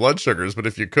high from blood sugars, but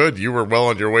if you could, you were well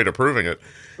on your way to proving it.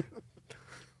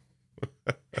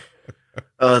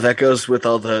 That goes with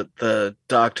all the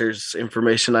doctor's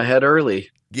information I had early.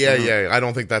 Yeah. I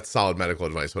don't think that's solid medical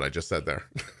advice, what I just said there.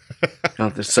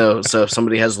 So if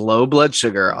somebody has low blood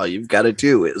sugar, all you've got to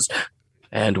do is,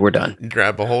 and we're done.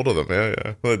 Grab a hold of them.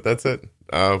 Yeah. That's it.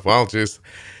 Wow, geez.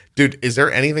 Dude, is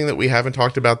there anything that we haven't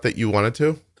talked about that you wanted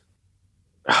to?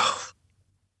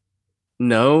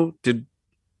 No. Did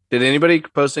anybody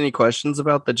post any questions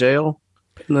about the jail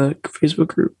in the Facebook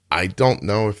group? I don't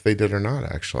know if they did or not,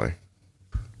 actually.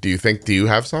 Do you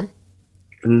have some?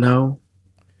 No.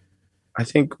 I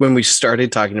think when we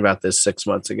started talking about this 6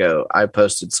 months ago, I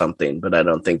posted something, but I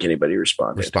don't think anybody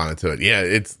responded to it. Yeah,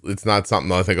 it's not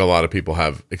something I think a lot of people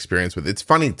have experience with. It's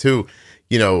funny too,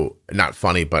 not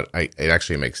funny, but it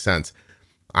actually makes sense.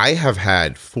 I have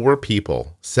had 4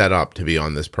 people set up to be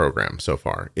on this program so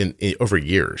far in over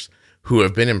years who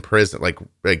have been in prison. Like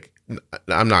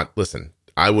I'm not, listen,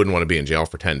 I wouldn't want to be in jail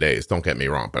for 10 days. Don't get me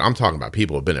wrong. But I'm talking about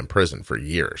people who have been in prison for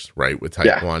years, right? With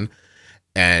type 1.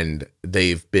 And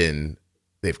they've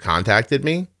contacted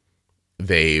me.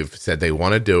 They've said they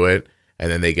want to do it.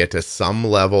 And then they get to some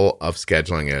level of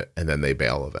scheduling it. And then they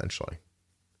bail eventually.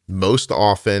 Most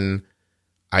often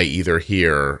I either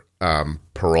hear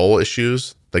parole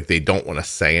issues, like they don't want to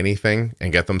say anything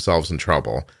and get themselves in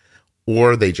trouble,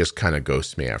 or they just kind of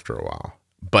ghost me after a while.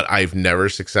 But I've never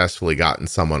successfully gotten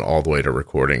someone all the way to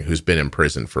recording who's been in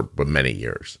prison for many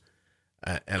years.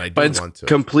 And I do want to.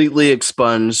 Completely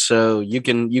expunged, so you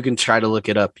can try to look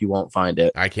it up. You won't find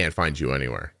it. I can't find you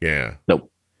anywhere. Yeah.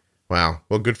 Nope. Wow.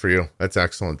 Well, good for you. That's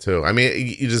excellent too. I mean,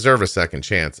 you deserve a second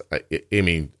chance. I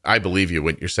mean, I believe you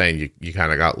when you're saying you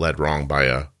kind of got led wrong by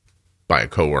a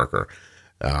coworker.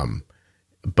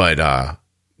 But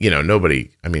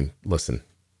nobody. I mean, listen.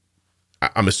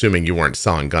 I'm assuming you weren't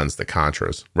selling guns to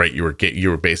Contras, right? You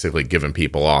were basically giving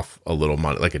people off a little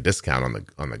money, like a discount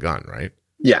on the gun, right?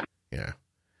 Yeah. Yeah.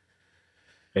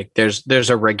 Like there's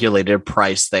a regulated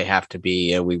price they have to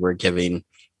be, and we were giving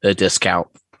a discount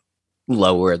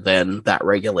lower than that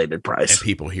regulated price. And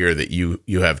people hear that you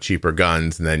have cheaper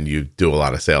guns, and then you do a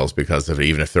lot of sales because of it.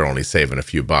 Even if they're only saving a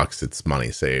few bucks, it's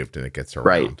money saved, and it gets around,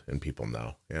 right. And people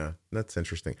know. Yeah, that's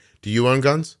interesting. Do you own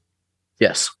guns?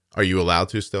 Yes. Are you allowed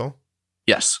to still?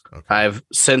 Yes. Okay. I've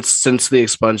since the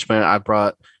expungement, I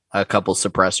brought a couple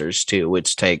suppressors too,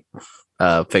 which take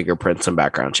fingerprints and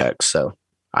background checks. So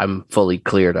I'm fully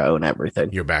clear to own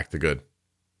everything. You're back to good.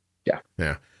 Yeah.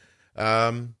 Yeah.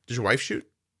 Does your wife shoot?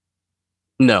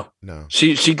 No. No.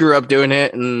 She grew up doing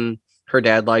it, and her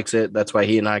dad likes it. That's why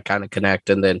he and I kind of connect.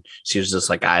 And then she was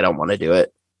just like, I don't want to do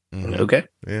it. Mm-hmm. Okay.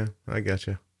 Yeah, I get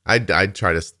you. I'd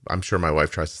try to. I'm sure my wife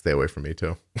tries to stay away from me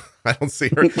too. I don't see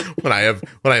her when I have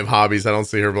hobbies. I don't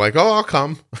see her like, oh, I'll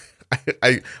come.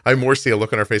 I more see a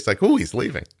look on her face like, oh, he's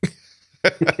leaving.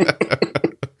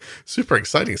 Super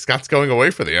exciting. Scott's going away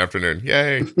for the afternoon.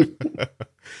 Yay.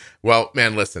 Well,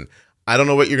 man, listen, I don't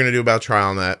know what you're going to do about trial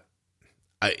on that.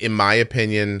 In my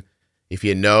opinion, if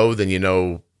you know, then you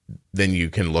know, then you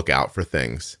can look out for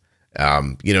things.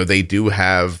 They do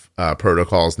have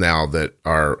protocols now that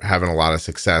are having a lot of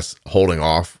success holding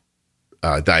off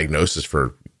diagnosis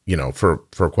for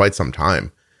quite some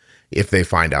time. If they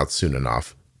find out soon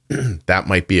enough, that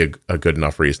might be a good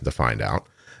enough reason to find out.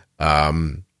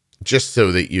 Just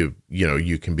so that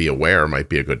you can be aware might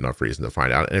be a good enough reason to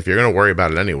find out. And if you're going to worry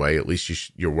about it anyway, at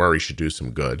least your worry should do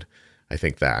some good. I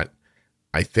think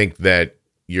that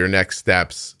your next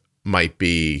steps might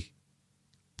be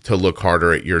to look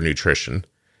harder at your nutrition,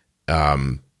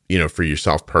 for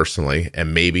yourself personally.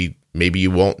 And maybe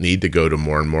you won't need to go to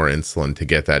more and more insulin to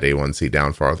get that A1C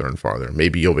down farther and farther.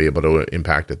 Maybe you'll be able to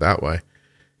impact it that way.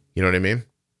 You know what I mean?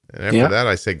 And after that,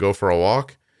 I say, go for a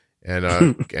walk and,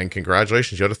 and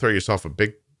congratulations. You ought to throw yourself a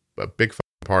big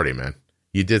party, man.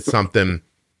 You did something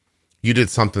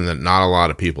that not a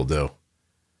lot of people do.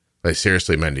 Like,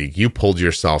 seriously, Mendy, you pulled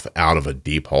yourself out of a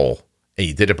deep hole and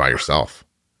you did it by yourself.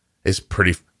 It's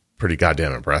pretty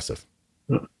goddamn impressive.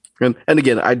 And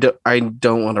again, I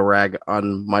don't want to rag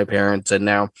on my parents. And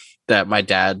now that my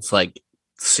dad's like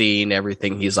seeing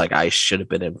everything, he's like, I should have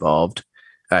been involved.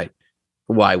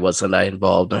 Why wasn't I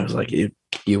involved? And I was like,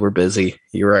 you were busy.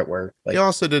 You were at work. Like, you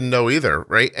also didn't know either,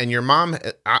 right? And your mom,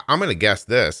 I'm going to guess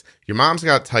this. Your mom's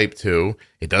got type 2.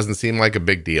 It doesn't seem like a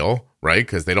big deal, right?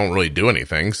 Because they don't really do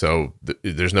anything. So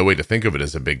there's no way to think of it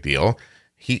as a big deal.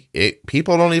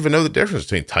 People don't even know the difference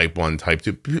between type 1, type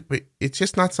 2. It's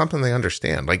just not something they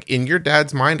understand. Like, in your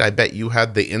dad's mind, I bet you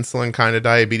had the insulin kind of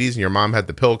diabetes and your mom had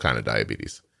the pill kind of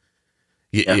diabetes.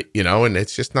 And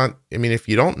it's just not, I mean, if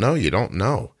you don't know, you don't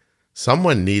know.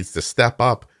 Someone needs to step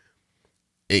up.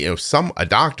 A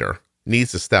doctor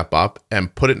needs to step up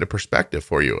and put it into perspective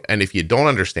for you. And if you don't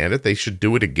understand it, they should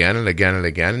do it again and again and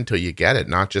again until you get it.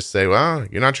 Not just say, well,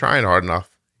 you're not trying hard enough,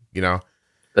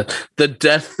 The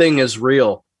death thing is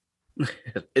real.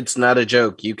 It's not a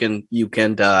joke. You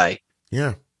can die.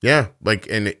 Yeah. Yeah. Like,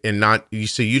 and not, you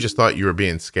just thought you were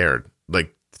being scared.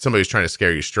 Like, somebody's trying to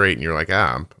scare you straight and you're like,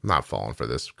 I'm not falling for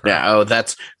this crap. Yeah. Oh,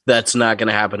 that's not going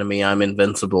to happen to me. I'm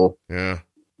invincible. Yeah.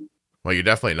 Well, you're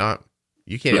definitely not.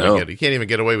 You can't even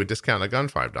get away with discounting a gun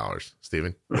 $5,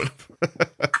 Steven.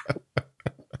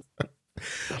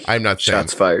 I'm not saying.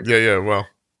 Shots fired. Yeah. Well,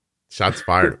 shots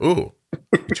fired. Ooh.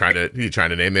 You trying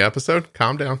to name the episode?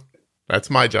 Calm down. That's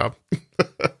my job.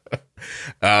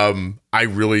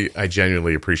 I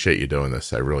genuinely appreciate you doing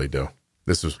this. I really do.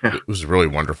 It was really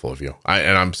wonderful of you.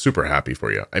 And I'm super happy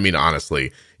for you. I mean,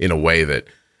 honestly, in a way that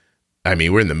I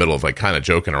mean, we're in the middle of like kind of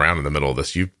joking around in the middle of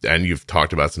this. You've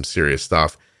talked about some serious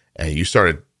stuff, and you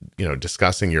started,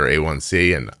 discussing your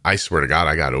A1C, and I swear to God,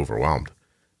 I got overwhelmed.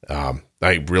 I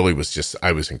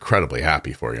was incredibly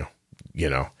happy for you,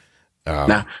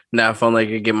 Now if only I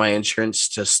could get my insurance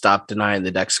to stop denying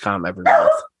the Dexcom every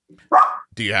month.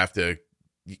 Do you have to,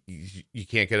 you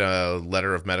can't get a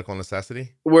letter of medical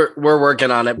necessity? We're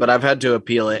working on it, but I've had to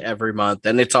appeal it every month,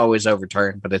 and it's always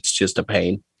overturned, but it's just a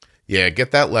pain. Yeah, get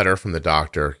that letter from the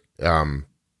doctor.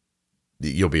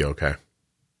 You'll be okay.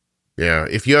 Yeah,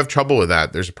 if you have trouble with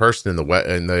that, there's a person in the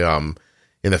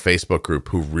Facebook group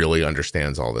who really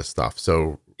understands all this stuff.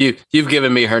 So you've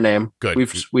given me her name. Good.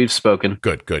 We've spoken.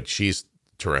 Good. She's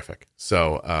terrific.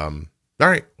 So, all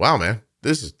right. Wow, man,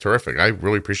 this is terrific. I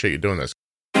really appreciate you doing this.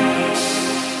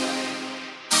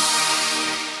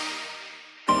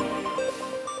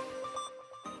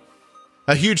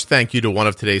 A huge thank you to one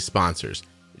of today's sponsors,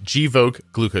 Gvoke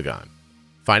Glucagon.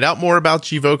 Find out more about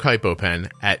Gvoke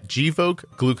HypoPen at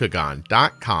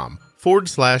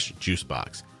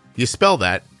gvokeglucagon.com/juicebox. You spell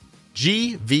that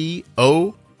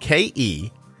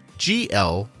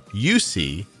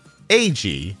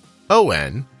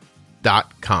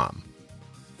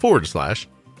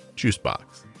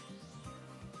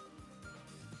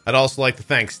I'd also like to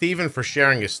thank Stephen for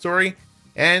sharing his story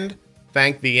and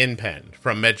thank the InPen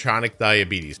from Medtronic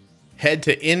Diabetes. Head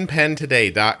to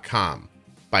inpentoday.com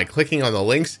by clicking on the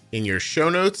links in your show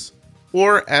notes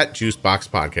or at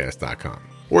juiceboxpodcast.com.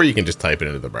 Or you can just type it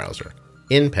into the browser,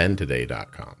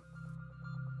 inpentoday.com.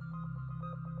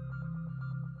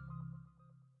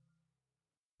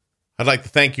 I'd like to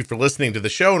thank you for listening to the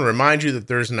show and remind you that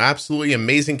there's an absolutely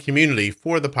amazing community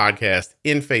for the podcast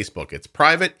in Facebook. It's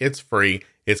private, it's free.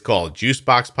 It's called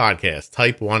Juicebox Podcast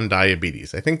Type 1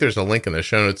 Diabetes. I think there's a link in the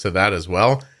show notes to that as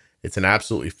well. It's an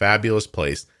absolutely fabulous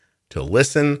place to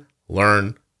listen,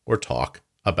 learn, or talk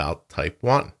about type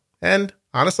 1. And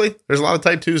honestly, there's a lot of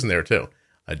type 2s in there too.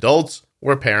 Adults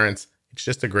or parents, it's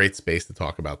just a great space to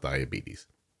talk about diabetes.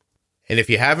 And if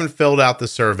you haven't filled out the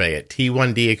survey at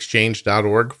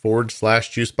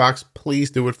t1dexchange.org/juicebox,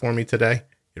 please do it for me today.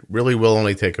 It really will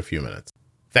only take a few minutes.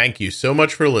 Thank you so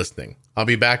much for listening. I'll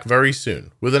be back very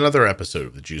soon with another episode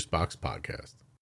of the Juicebox Podcast.